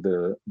movie and with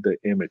the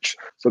image.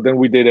 So then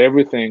we did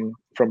everything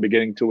from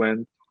beginning to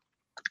end,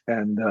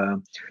 and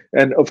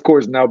of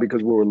course now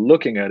because we were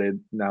looking at it,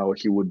 now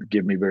he would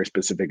give me very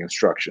specific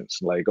instructions,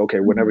 like,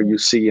 okay, whenever Mm-hmm. you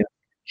see it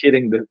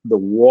hitting the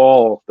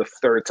wall the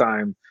third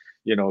time,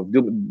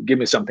 give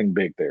me something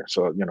big there.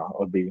 So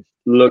I'll be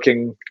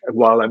looking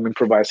while I'm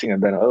improvising,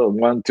 and then, oh,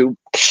 one, two,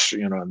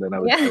 and then I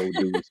Yeah. would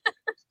do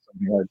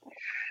something like,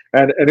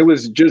 and it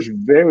was just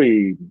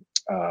very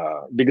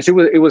because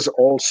it was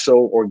all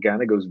so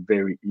organic. It was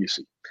very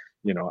easy.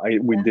 We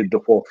Yeah. did the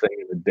whole thing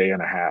in a day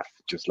and a half,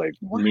 just like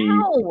me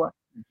Wow.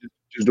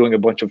 just doing a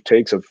bunch of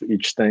takes of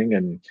each thing,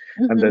 and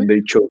then Mm-hmm.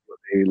 they chose what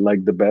they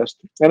liked the best,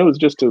 and it was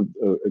just a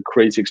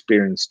crazy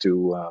experience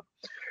to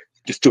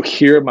just to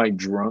hear my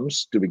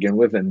drums to begin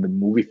with in the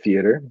movie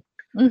theater,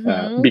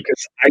 Mm-hmm.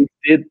 because I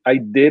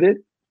did it,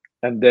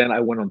 and then I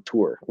went on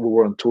tour. We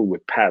were on tour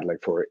with Pat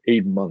like for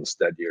 8 months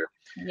that year,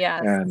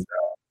 Yes.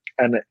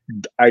 and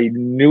I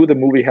knew the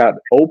movie had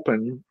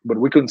opened, but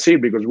we couldn't see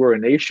it because we're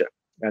in Asia,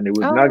 and it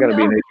was not Oh going to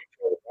be in no. Asia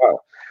for a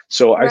while.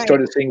 So I Right.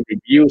 started seeing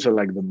reviews of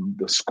like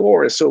the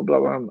score is so blah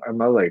blah. I'm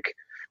not like,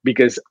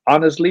 because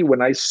honestly,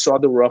 when I saw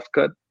the rough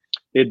cut,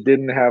 it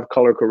didn't have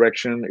color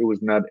correction. It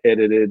was not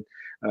edited.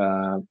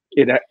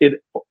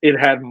 It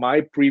had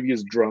my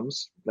previous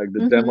drums, like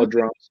the demo Mm-hmm.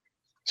 drums.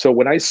 So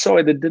when I saw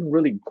it, it didn't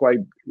really quite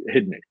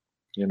hit me.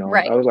 I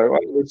Right. was like, well,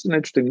 it's an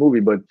interesting movie,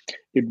 but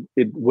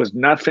it was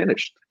not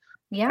finished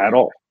at Yeah.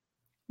 all.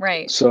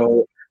 Right.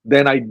 So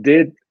then I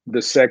did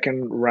the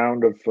second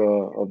round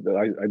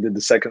I did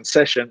the second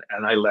session,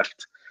 and I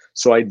left.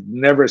 So I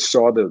never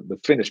saw the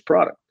finished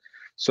product.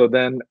 So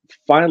then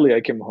finally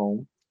I came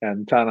home,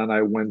 and Tana and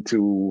I went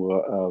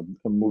to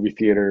a movie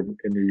theater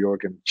in New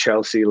York in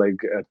Chelsea, like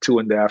at 2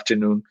 in the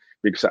afternoon,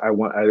 because I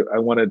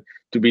wanted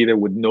to be there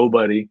with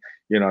nobody.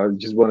 I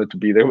just wanted to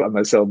be there by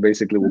myself,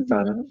 basically, with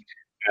Tana,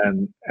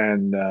 Mm-hmm.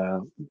 and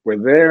we're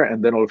there,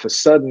 and then all of a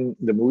sudden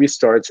the movie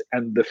starts,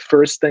 and the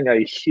first thing I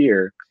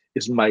hear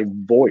is my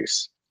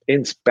voice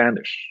in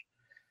Spanish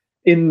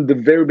in the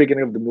very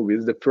beginning of the movie.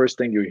 Is the first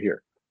thing you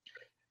hear,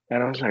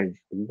 and I was like,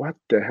 what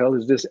the hell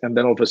is this? And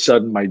then all of a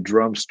sudden my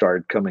drums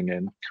start coming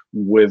in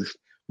with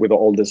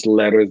all these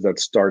letters that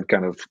start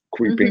kind of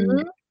creeping Mm-hmm.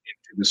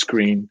 into the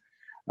screen,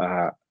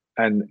 uh,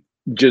 and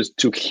just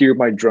to hear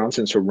my drums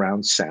in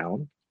surround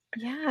sound,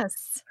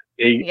 Yes.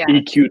 they Yes.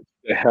 EQ'd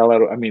the hell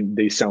out of. I mean,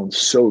 they sound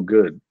so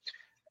good,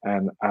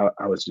 and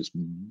I was just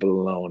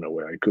blown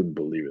away. I couldn't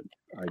believe it.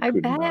 I I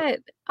could not. bet.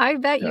 I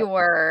bet Yeah. you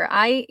were.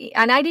 I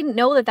didn't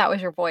know that that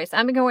was your voice.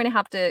 I'm going to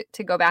have to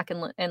go back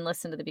and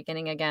listen to the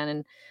beginning again,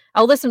 and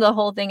I'll listen to the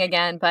whole thing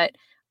again, but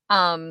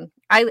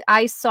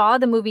I saw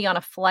the movie on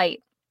a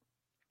flight.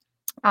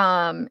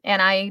 And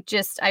I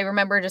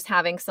remember just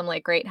having some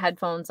like great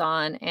headphones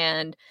on,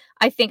 and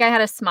I think I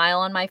had a smile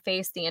on my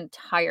face the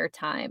entire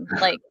time.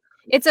 Like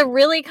it's a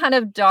really kind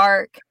of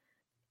dark,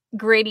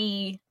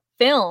 gritty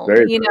film,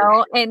 Very,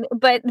 very. and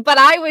but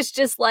I was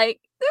just like,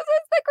 this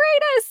is the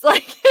greatest.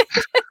 Like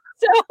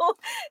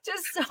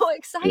just so Yeah.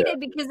 excited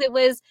because it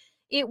was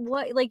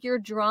like your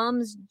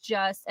drums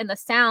just and the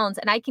sounds,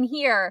 and I can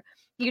hear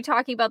you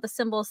talking about the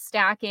cymbal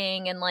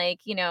stacking and like,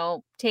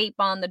 tape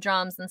on the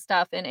drums and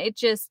stuff, and it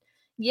just,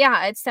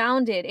 yeah,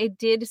 it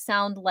did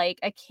sound like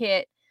a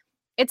kit.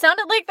 It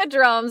sounded like the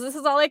drums. This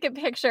is all I could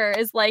picture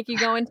is like you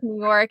go into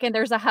New York and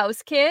there's a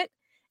house kit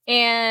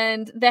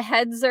and the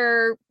heads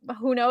are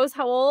who knows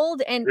how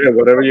old and Yeah,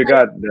 whatever you like,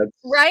 got. That's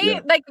yeah,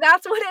 right? Like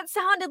that's what it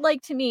sounded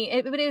like to me.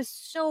 It is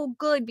so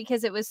good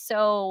because it was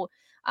so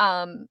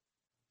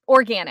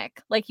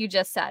organic, like you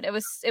just said. It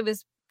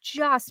was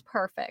just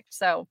perfect.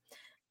 So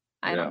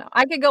I don't yeah. know.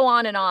 I could go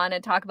on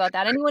and talk about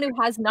that. Anyone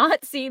who has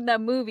not seen the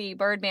movie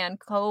Birdman,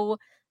 go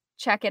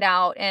check it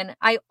out. And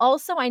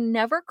I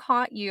never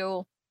caught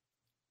you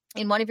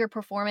in one of your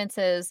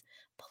performances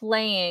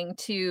playing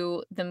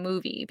to the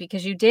movie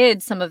because you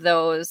did some of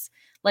those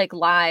like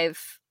live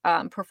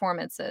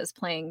performances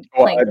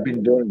Oh, playing. I've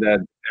been doing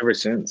that ever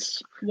since,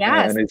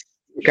 Yes. and it's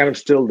kind of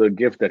still the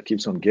gift that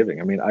keeps on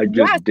giving. I mean, I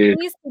Yes, just did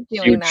please keep a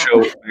doing huge that.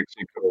 show in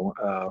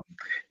Mexico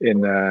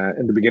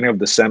in the beginning of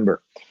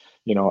December.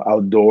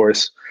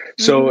 Outdoors.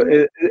 So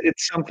Mhm.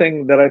 it's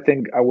something that I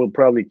think I will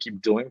probably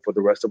keep doing for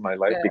the rest of my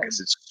life Good. because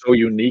it's so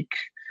unique,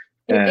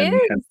 It and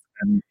and is.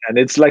 and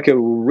it's like a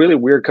really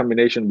weird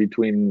combination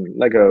between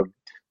like a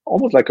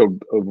almost like a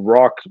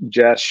rock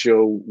jazz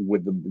show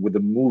with the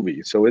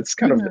movie. So it's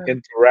kind of Mhm.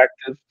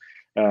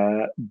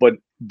 interactive, but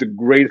the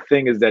great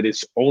thing is that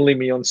it's only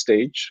me on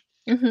stage.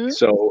 Mhm.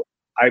 So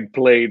I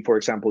played, for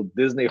example,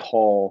 Disney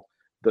Hall,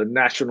 the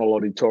National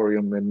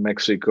Auditorium in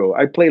Mexico.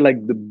 I play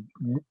like the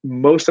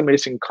most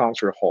amazing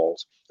concert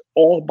halls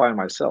all by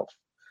myself,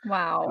 uh,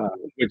 Wow.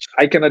 which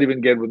I cannot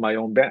even get with my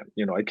own band.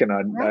 I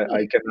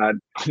Right. cannot,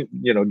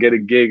 get a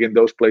gig in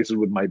those places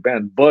with my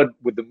band. But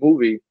with the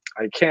movie,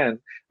 I can.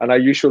 And I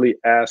usually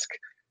ask,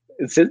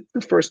 is it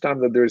the first time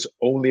that there's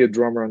only a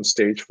drummer on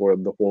stage for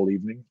the whole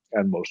evening?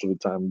 And most of the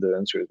time, the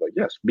answer is like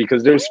yes,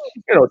 because there's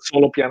Oh,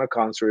 solo piano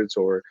concerts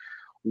or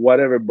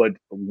whatever. But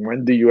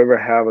when do you ever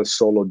have a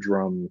solo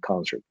drum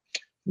concert?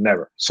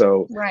 Never.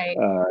 So right.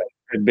 uh,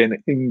 I've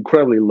been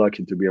incredibly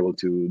lucky to be able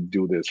to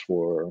do this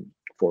for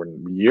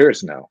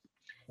years now,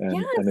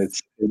 and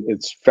Yes.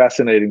 it's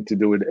fascinating to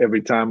do it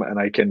every time, and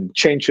I can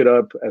change it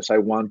up as I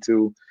want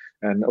to.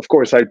 And of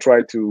course, I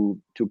try to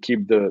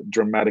keep the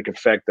dramatic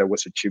effect that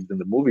was achieved in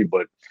the movie,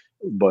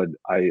 but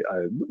I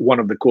one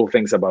of the cool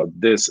things about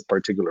this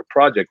particular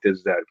project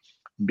is that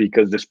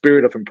because the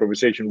spirit of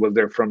improvisation was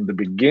there from the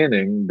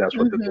beginning, that's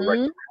what the Mhm.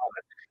 director.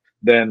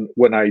 Then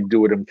when I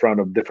do it in front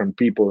of different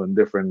people in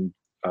different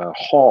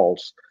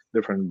halls,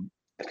 different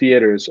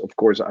theaters, of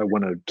course, I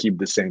want to keep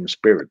the same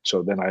spirit.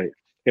 So then I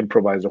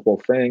improvise the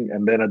whole thing,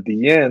 and then at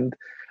the end,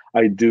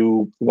 I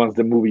do once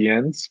the movie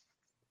ends,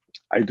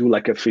 I do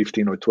like a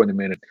 15 or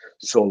 20-minute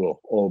solo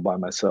all by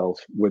myself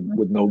with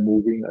no Mhm.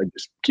 moving. I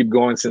just keep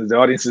going since the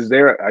audience is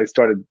there. I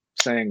started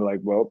saying like,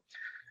 well,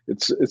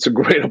 it's a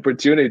great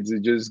opportunity to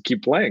just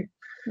keep playing.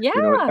 I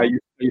Yeah.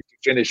 used to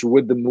finish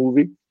with the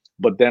movie,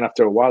 but then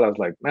after a while, I was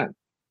like, man,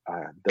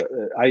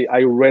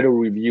 I read a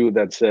review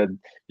that said,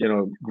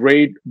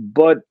 great,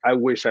 but I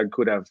wish I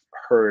could have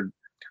heard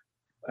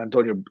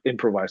Antonio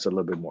improvise a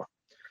little bit more.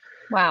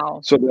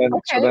 Wow. So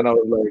Okay. then I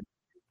was like,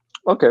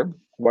 okay,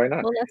 why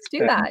not? Well, let's do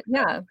And that.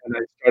 Yeah. and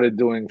I started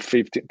doing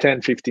 15,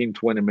 10, 15,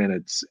 20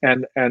 minutes.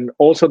 And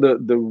also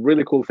the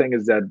really cool thing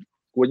is that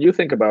when you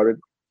think about it,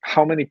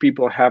 how many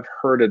people have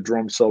heard a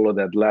drum solo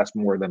that lasts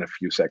more than a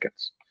few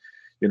seconds?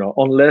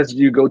 Unless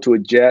you go to a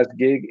jazz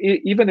gig,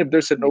 even if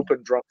there's an open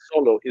drum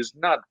solo, is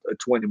not a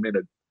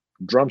 20-minute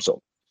drum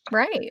solo.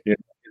 Right.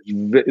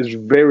 It's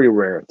very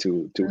rare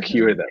to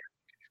hear Mhm. that.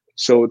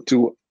 So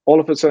to all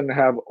of a sudden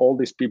have all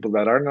these people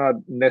that are not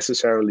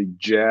necessarily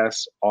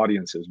jazz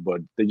audiences,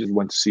 but they just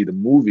want to see the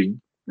movie,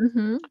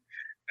 Mhm.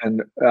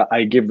 and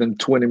I give them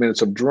 20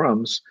 minutes of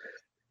drums,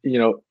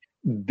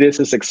 this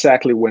is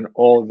exactly when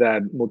all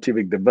that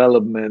motivic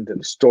development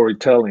and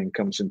storytelling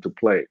comes into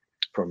play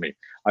for me.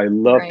 I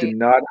love to Right.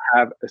 not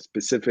have a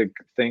specific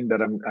thing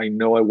that I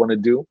know I want to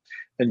do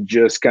and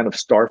just kind of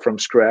start from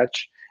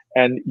scratch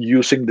and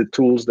using the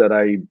tools that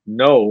I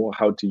know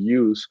how to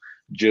use,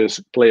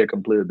 just play a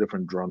completely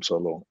different drum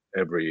solo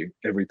every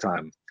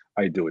time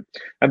I do it.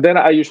 And then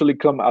I usually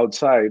come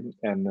outside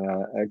and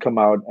I come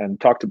out and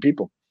talk to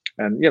people.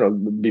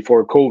 And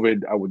before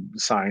COVID, I would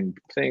sign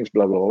things,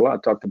 blah blah blah,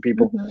 talk to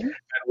people. Mhm.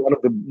 And one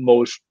of the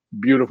most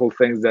beautiful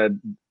things that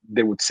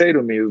they would say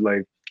to me is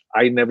like,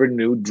 I never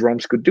knew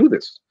drums could do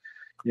this.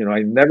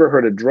 I never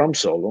heard a drum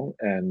solo,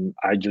 and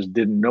I just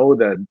didn't know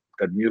that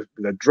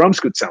drums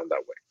could sound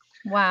that way.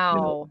 You know,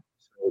 Wow.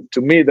 so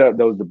to me, that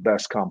was the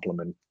best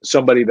compliment.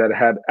 Somebody that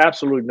had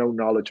absolutely no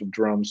knowledge of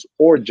drums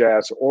or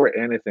jazz or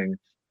anything,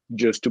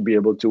 just to be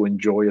able to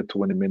enjoy a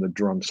 20-minute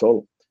drum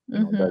solo.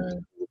 That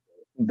Mhm.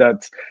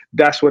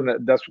 that's what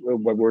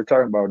we were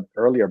talking about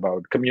earlier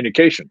about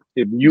communication.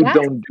 If you Yes.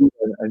 don't do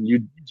that and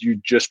you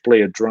just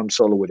play a drum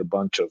solo with a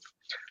bunch of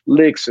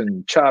licks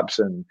and chops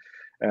and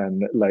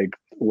like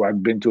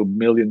I've been to a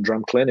million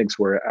drum clinics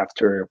where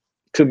after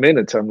 2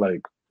 minutes I'm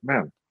like,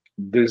 man,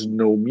 there's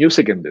no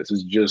music in this.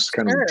 It's just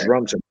kind of Sure.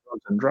 drums and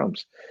drums and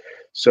drums.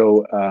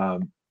 So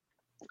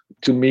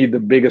to me, the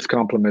biggest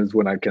compliment is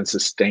when I can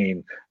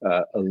sustain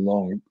a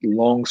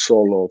long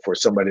solo for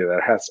somebody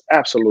that has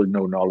absolutely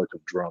no knowledge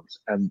of drums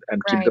and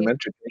keep them Right.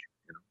 entertained,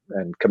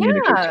 and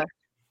communicate. Yeah.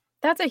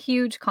 That's a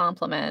huge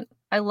compliment.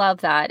 I love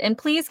that. And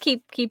please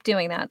keep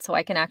doing that so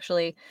I can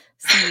actually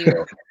see you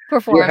You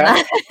perform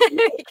have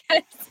that.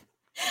 Because,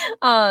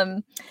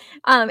 um,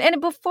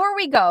 and before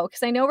we go,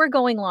 because I know we're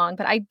going long,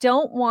 but I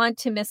don't want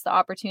to miss the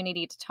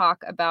opportunity to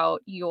talk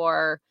about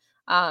your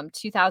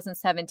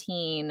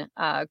 2017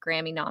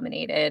 Grammy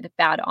nominated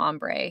Bad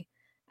Hombre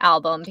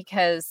album,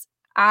 because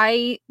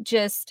I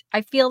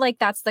feel like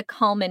that's the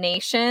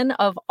culmination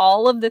of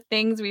all of the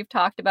things we've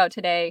talked about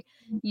today,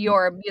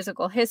 your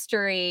musical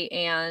history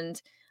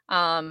and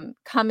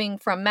coming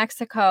from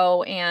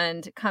Mexico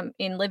and come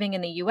in living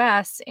in the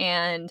US,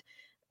 and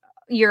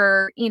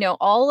your,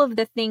 all of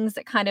the things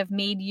that kind of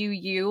made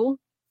you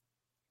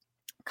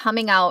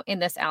coming out in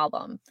this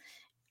album.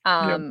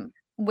 yeah.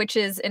 Which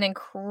is an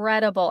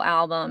incredible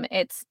album.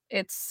 It's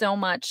so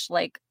much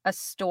like a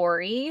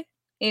story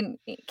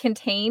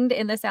contained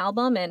in this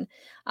album, and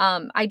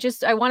I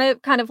want to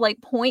kind of like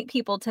point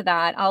people to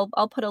that.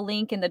 I'll put a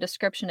link in the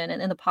description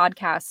and in the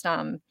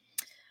podcast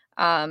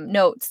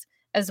notes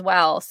as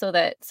well, so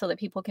that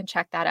people can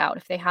check that out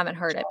if they haven't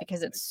heard it,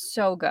 because it's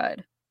so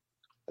good.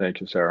 Thank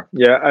you, Sarah.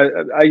 Yeah,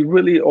 I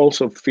really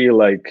also feel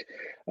like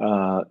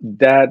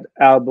that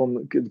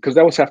album, because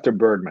that was after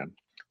Birdman.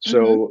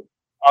 So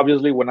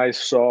obviously, when I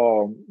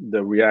saw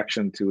the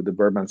reaction to the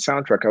Birdman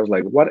soundtrack, I was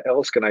like, what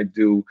else can I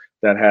do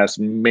that has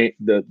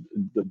the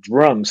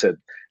drums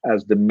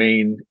as the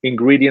main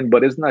ingredient,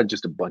 but it's not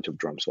just a bunch of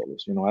drum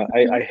solos.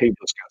 I hate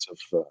those kinds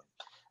of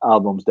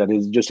albums that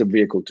is just a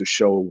vehicle to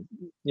show,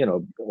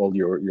 all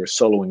your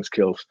soloing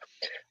skills.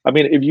 I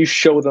mean, if you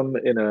show them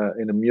in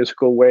a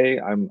musical way,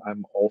 I'm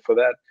all for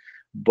that.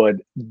 But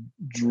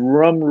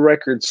drum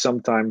records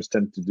sometimes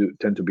tend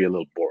to be a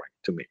little boring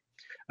to me.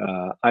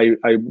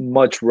 I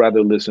much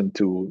rather listen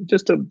to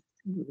just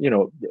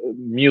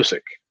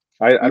music.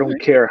 I don't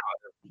care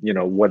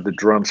what the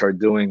drums are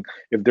doing.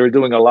 If they're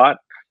doing a lot,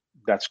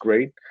 that's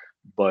great.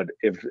 But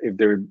if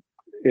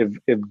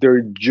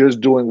they're just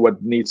doing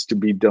what needs to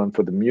be done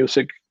for the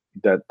music,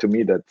 that to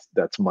me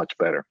that's much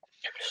better.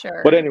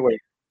 Sure. But anyway,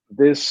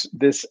 this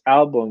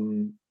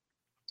album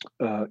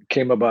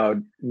came about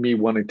me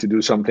wanting to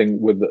do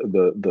something with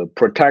the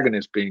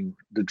protagonist being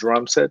the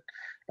drum set,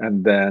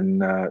 and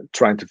then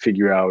trying to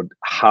figure out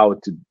how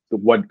to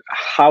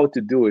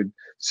do it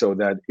so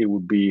that it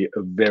would be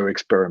a very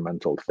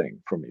experimental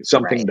thing for me,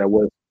 something Right. that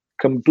was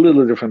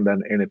completely different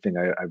than anything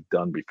I've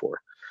done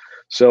before.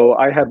 So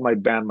I had my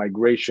band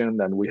Migration,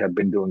 and we had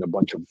been doing a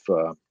bunch of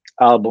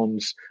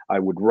albums. I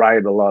would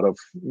write a lot of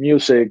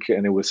music,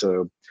 and it was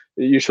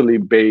usually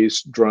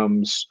bass,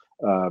 drums,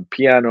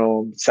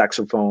 piano,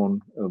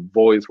 saxophone,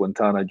 voice. When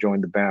Tana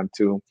joined the band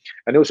too,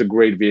 and it was a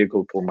great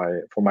vehicle for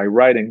my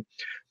writing.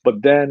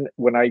 But then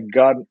when I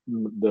got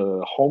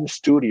the home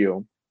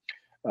studio,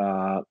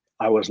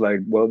 I was like,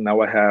 well, now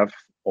I have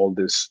all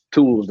these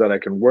tools that I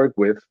can work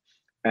with,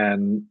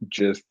 and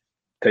just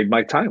take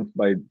my time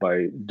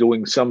by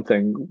doing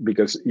something,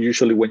 because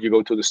usually when you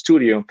go to the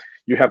studio,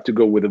 you have to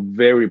go with a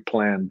very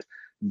planned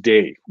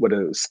day, with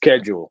a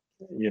schedule.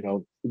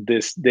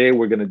 This day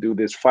we're going to do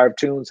this 5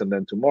 tunes, and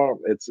then tomorrow.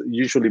 It's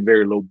usually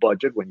very low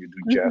budget when you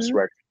do jazz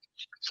records,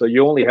 so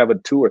you only have a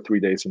 2 or 3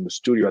 days in the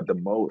studio at the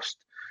most,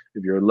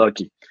 if you're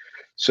lucky.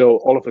 So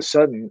all of a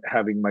sudden,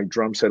 having my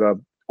drum set up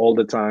all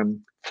the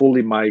time,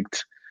 fully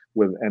mic'd,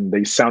 and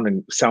they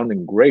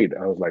sounding great,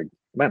 I was like,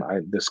 man,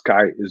 the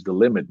sky is the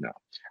limit now.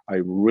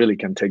 I really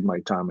can take my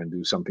time and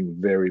do something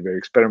very, very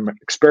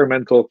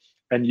experimental,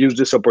 and use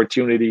this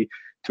opportunity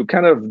to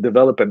kind of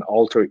develop an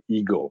alter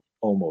ego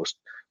almost,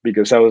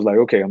 because I was like,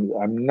 okay,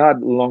 I'm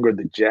not longer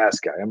the jazz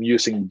guy. I'm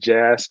using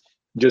jazz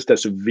just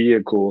as a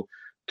vehicle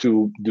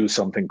to do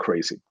something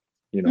crazy,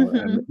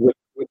 and with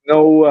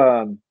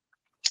no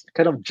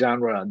kind of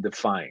genre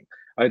defying.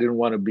 I didn't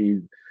want to be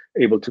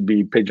able to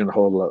be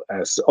pigeonholed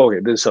as, okay,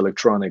 this is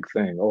electronic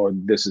thing, or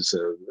this is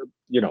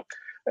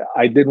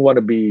I didn't want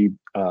to be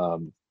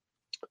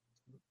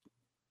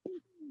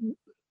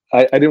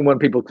I didn't want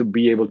people to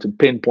be able to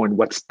pinpoint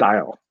what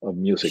style of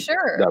music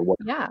that was,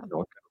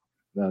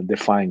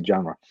 defined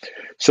genre.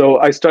 So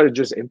I started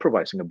just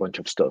improvising a bunch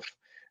of stuff,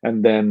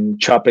 and then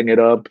chopping it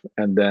up,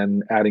 and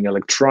then adding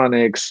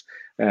electronics,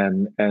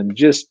 and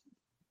just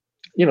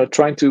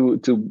trying to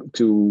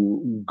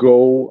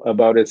go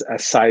about it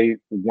as I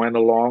went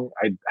along.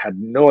 I had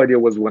no idea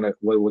what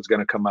was going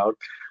to come out,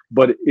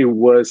 but it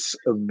was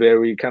a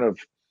very kind of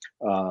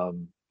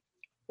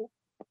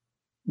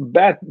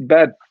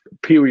bad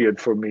period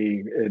for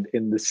me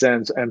in the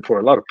sense, and for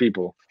a lot of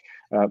people,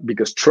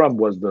 because Trump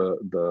was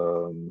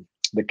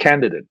the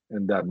candidate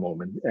in that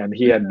moment, and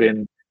he had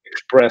been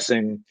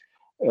expressing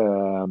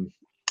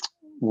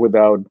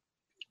without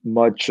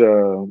much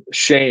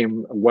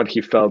shame what he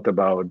felt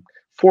about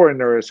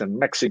foreigners and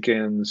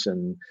Mexicans,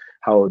 and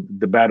how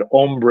the bad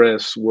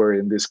hombres were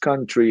in this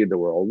country. They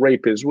were all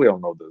rapists. We all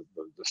know the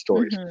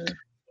stories.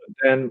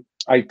 And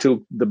I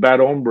took the bad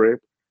hombre,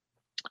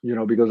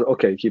 because,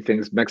 okay, he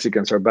thinks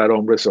Mexicans are bad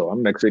hombres, so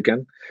I'm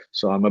Mexican,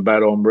 so I'm a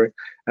bad hombre.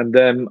 And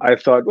then I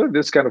thought, well,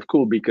 this is kind of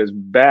cool, because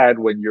bad,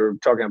 when you're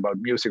talking about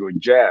music or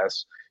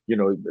jazz,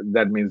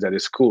 that means that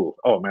it's cool.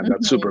 Oh man,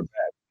 that's Mhm. super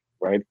bad,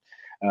 right?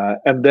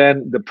 And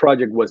then the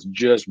project was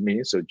just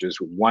me, so just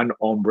one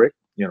hombre,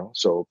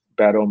 so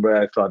Bad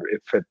Hombre. I thought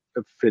it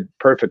fit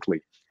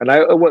perfectly, and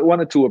I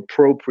wanted to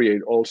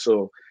appropriate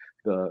also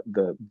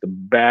the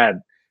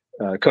bad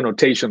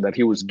connotation that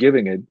he was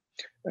giving it,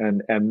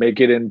 and make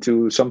it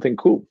into something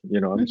cool.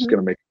 I'm just Mhm.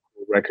 gonna make a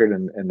cool record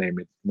and name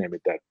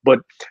it that. But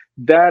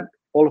that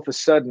all of a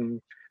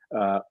sudden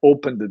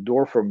opened the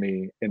door for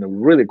me in a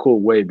really cool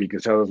way,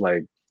 because I was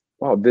like,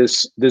 wow,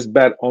 this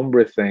Bad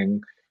Hombre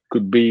thing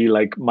could be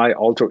like my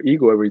alter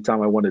ego every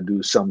time I want to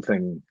do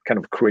something kind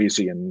of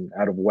crazy and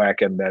out of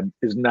whack, and that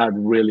is not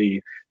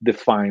really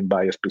defined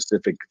by a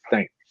specific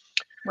thing.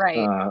 Right.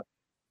 Uh,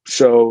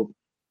 so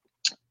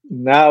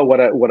now what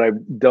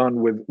I've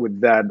done with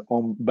that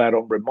Bad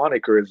Hombre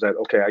moniker is that,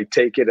 okay, I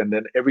take it, and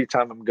then every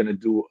time I'm gonna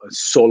do a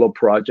solo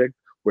project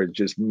where it's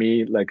just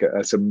me, like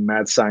as a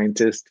mad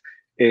scientist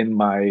in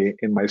my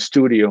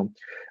studio,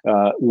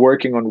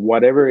 working on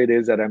whatever it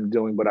is that I'm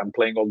doing, but I'm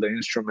playing all the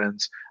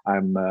instruments.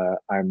 I'm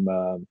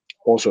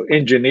also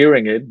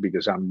engineering it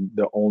because I'm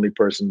the only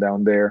person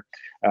down there.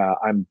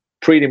 I'm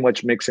pretty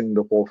much mixing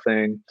the whole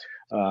thing.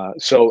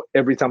 So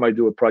every time I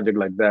do a project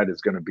like that,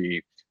 it's going to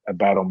be a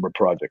Bad Hombre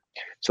project.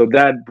 So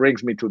that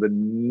brings me to the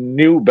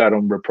new Bad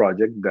Hombre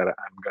project that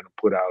I'm going to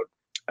put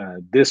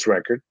out this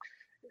record,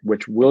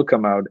 which will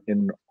come out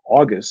in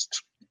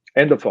August,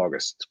 end of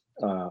August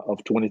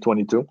of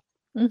 2022.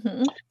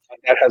 Mhm.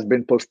 That has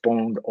been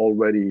postponed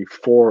already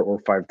 4 or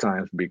 5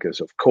 times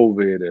because of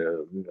COVID,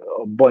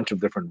 a bunch of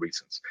different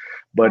reasons.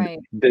 But Right.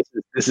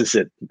 this is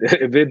it.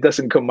 If it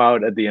doesn't come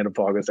out at the end of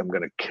August, I'm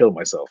gonna kill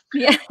myself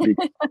Yeah.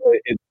 because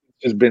it's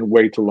just been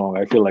way too long.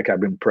 I feel like I've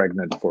been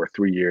pregnant for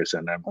 3 years,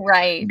 and I'm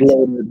Right.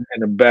 bloated,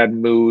 in a bad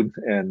mood,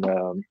 and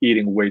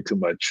eating way too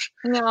much.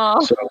 No.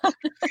 So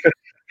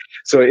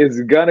so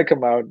it's gonna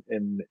come out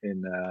in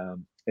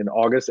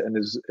August, and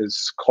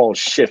is called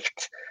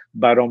Shift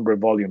Bad Hombre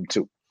Volume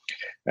 2.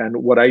 And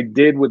what I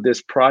did with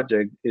this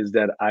project is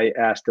that I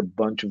asked a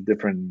bunch of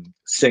different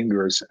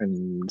singers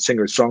and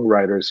singer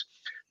songwriters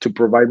to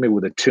provide me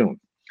with a tune.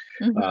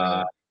 Uh,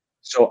 Mhm.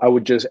 so I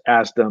would just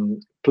ask them,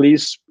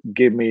 please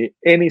give me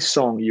any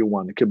song you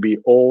want. It could be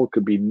old,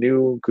 could be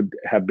new, could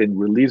have been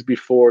released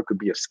before, could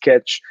be a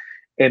sketch,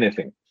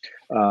 anything.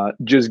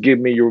 Just give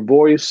me your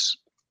voice,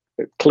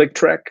 a click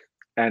track,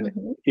 and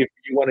Mhm. if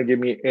you want to give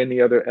me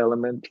any other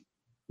element,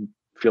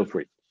 feel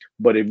free.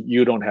 But if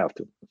you don't have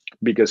to,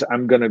 because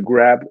I'm gonna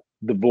grab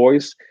the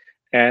voice,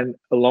 and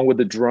along with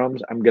the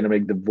drums, I'm gonna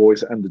make the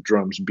voice and the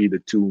drums be the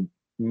two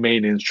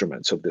main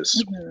instruments of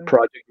this Mhm.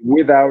 project,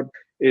 without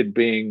it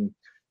being,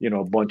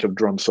 a bunch of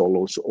drum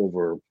solos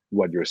over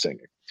what you're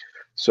singing.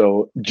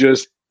 So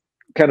just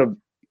kind of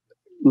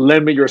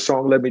lend me your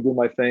song, let me do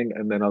my thing,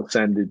 and then I'll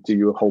send it to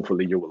you.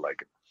 Hopefully, you will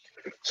like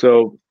it.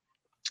 So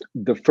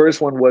the first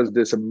one was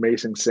this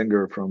amazing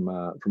singer from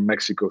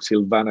Mexico,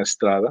 Silvana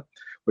Estrada,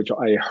 which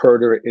I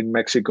heard her in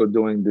Mexico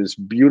doing this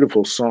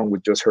beautiful song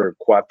with just her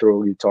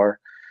cuatro guitar.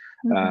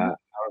 Mhm. I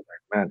was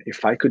like, man,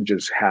 if I could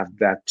just have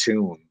that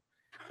tune,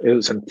 it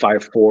was in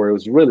 5/4. It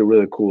was really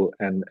really cool,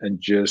 and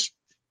just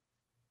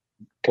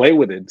play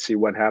with it, see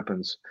what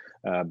happens.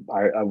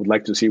 I would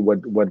like to see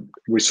what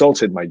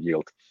results it might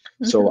yield.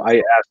 So Mhm. I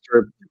asked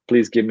her,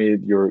 please give me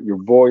your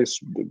voice,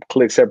 the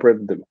click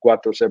separate, the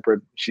cuatro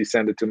separate. She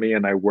sent it to me,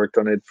 and I worked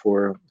on it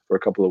for a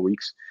couple of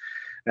weeks,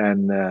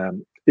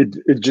 and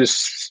it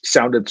just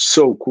sounded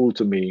so cool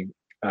to me.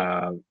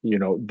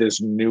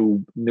 This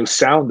new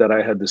sound that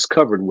I had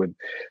discovered with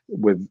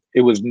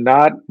it was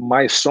not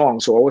my song,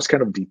 so I was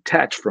kind of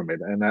detached from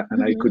it, and I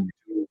Mhm. could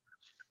do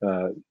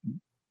uh,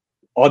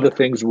 other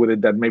things with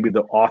it that maybe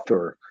the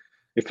author,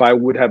 if I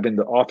would have been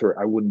the author,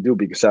 I wouldn't do,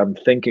 because I'm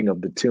thinking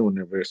of the tune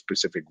in a very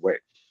specific way.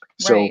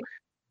 So Right.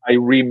 I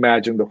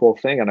reimagined the whole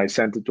thing, and I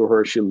sent it to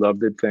her. She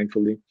loved it,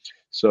 thankfully.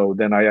 So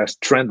then I asked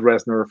Trent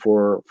Reznor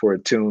for a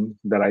tune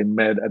that I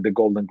met at the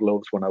Golden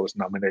Globes when I was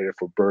nominated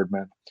for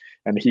Birdman,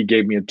 and he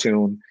gave me a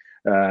tune.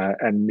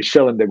 And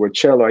Michelle and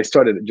Cello. I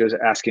started just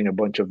asking a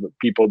bunch of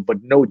people,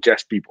 but no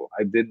jazz people.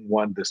 I didn't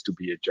want this to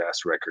be a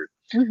jazz record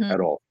at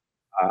Mhm. all.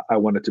 I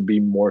wanted to be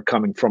more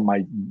coming from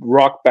my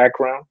rock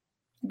background,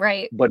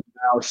 Right. but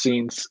now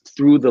seen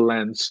through the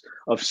lens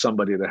of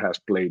somebody that has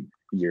played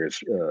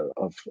years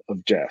of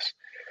jazz.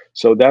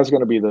 So that's going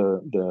to be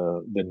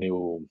the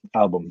new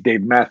album.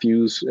 Dave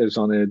Matthews is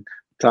on it.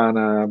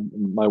 Tana,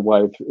 my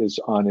wife, is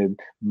on it.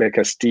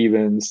 Becca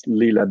Stevens,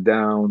 Lila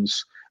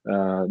Downs,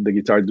 the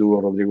guitar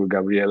duo Rodrigo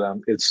Gabriela.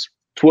 It's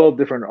 12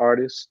 different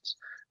artists.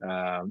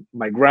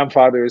 My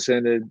grandfather is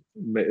in it.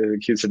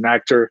 He's an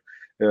actor.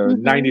 Mhm.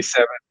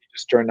 97. He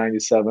just turned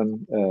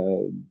 97,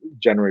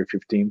 January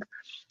 15th.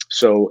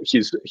 So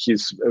he's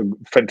a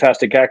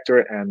fantastic actor,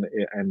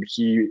 and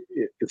he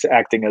is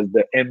acting as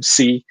the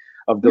MC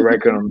of the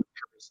record, Mhm. on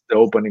the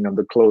opening and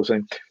the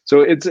closing.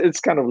 So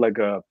it's kind of like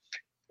a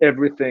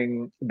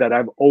everything that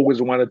I've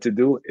always wanted to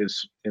do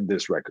is in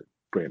this record,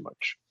 pretty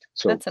much.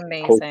 So That's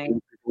amazing.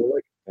 hopefully people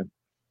like it.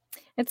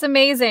 It's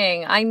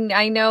amazing. I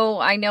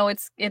know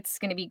it's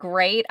going to be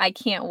great. I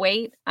can't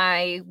wait.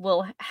 I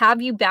will have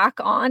you back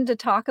on to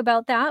talk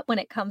about that when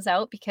it comes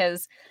out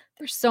because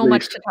there's so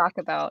much Please. to talk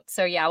about.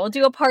 So yeah, we'll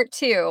do a part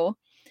 2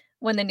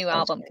 when the new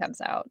Sounds album good. comes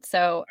out.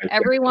 So I think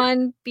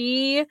everyone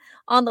be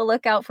on the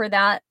lookout for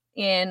that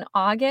in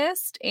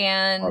August.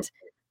 And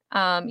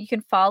you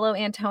can follow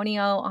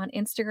Antonio on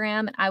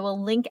Instagram. And I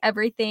will link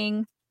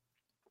everything.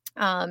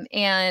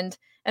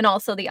 And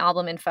also the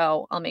album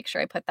info. I'll make sure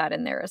I put that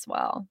in there as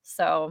well.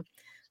 So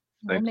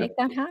we'll Thank you. make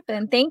that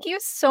happen. Thank you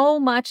so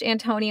much,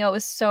 Antonio. It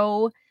was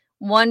so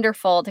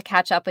wonderful to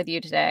catch up with you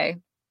today.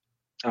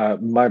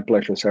 My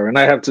pleasure, Sarah. And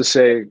I have to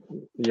say,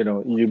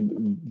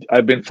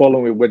 I've been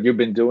following what you've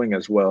been doing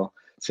as well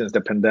since the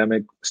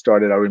pandemic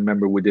started. I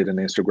remember we did an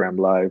Instagram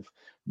live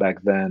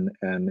back then,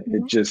 and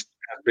it just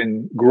has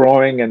been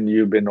growing. And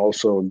you've been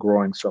also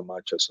growing so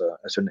much as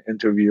an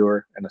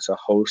interviewer and as a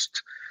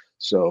host.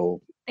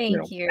 So,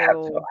 Thank you.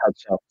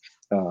 Hats up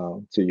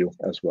to you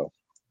as well.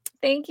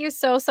 Thank you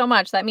so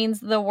much. That means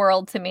the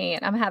world to me.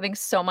 And I'm having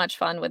so much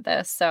fun with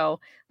this. So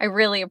I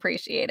really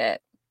appreciate it.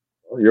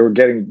 You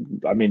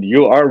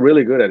are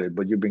really good at it,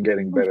 but you've been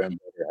getting better and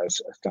better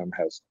as time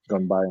has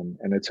gone by.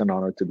 And it's an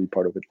honor to be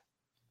part of it.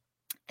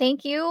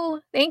 Thank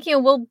you. Thank you.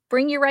 We'll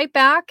bring you right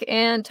back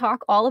and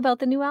talk all about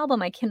the new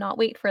album. I cannot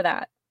wait for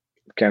that.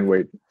 Can't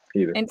wait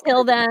either.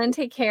 Until then,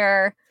 take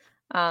care.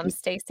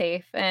 Stay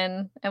safe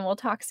and we'll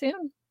talk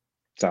soon.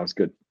 Sounds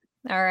good.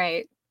 All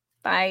right.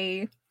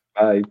 Bye.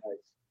 Bye.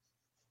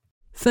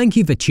 Thank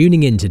you for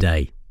tuning in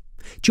today.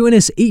 Join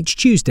us each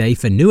Tuesday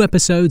for new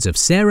episodes of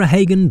Sarah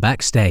Hagen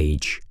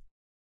Backstage.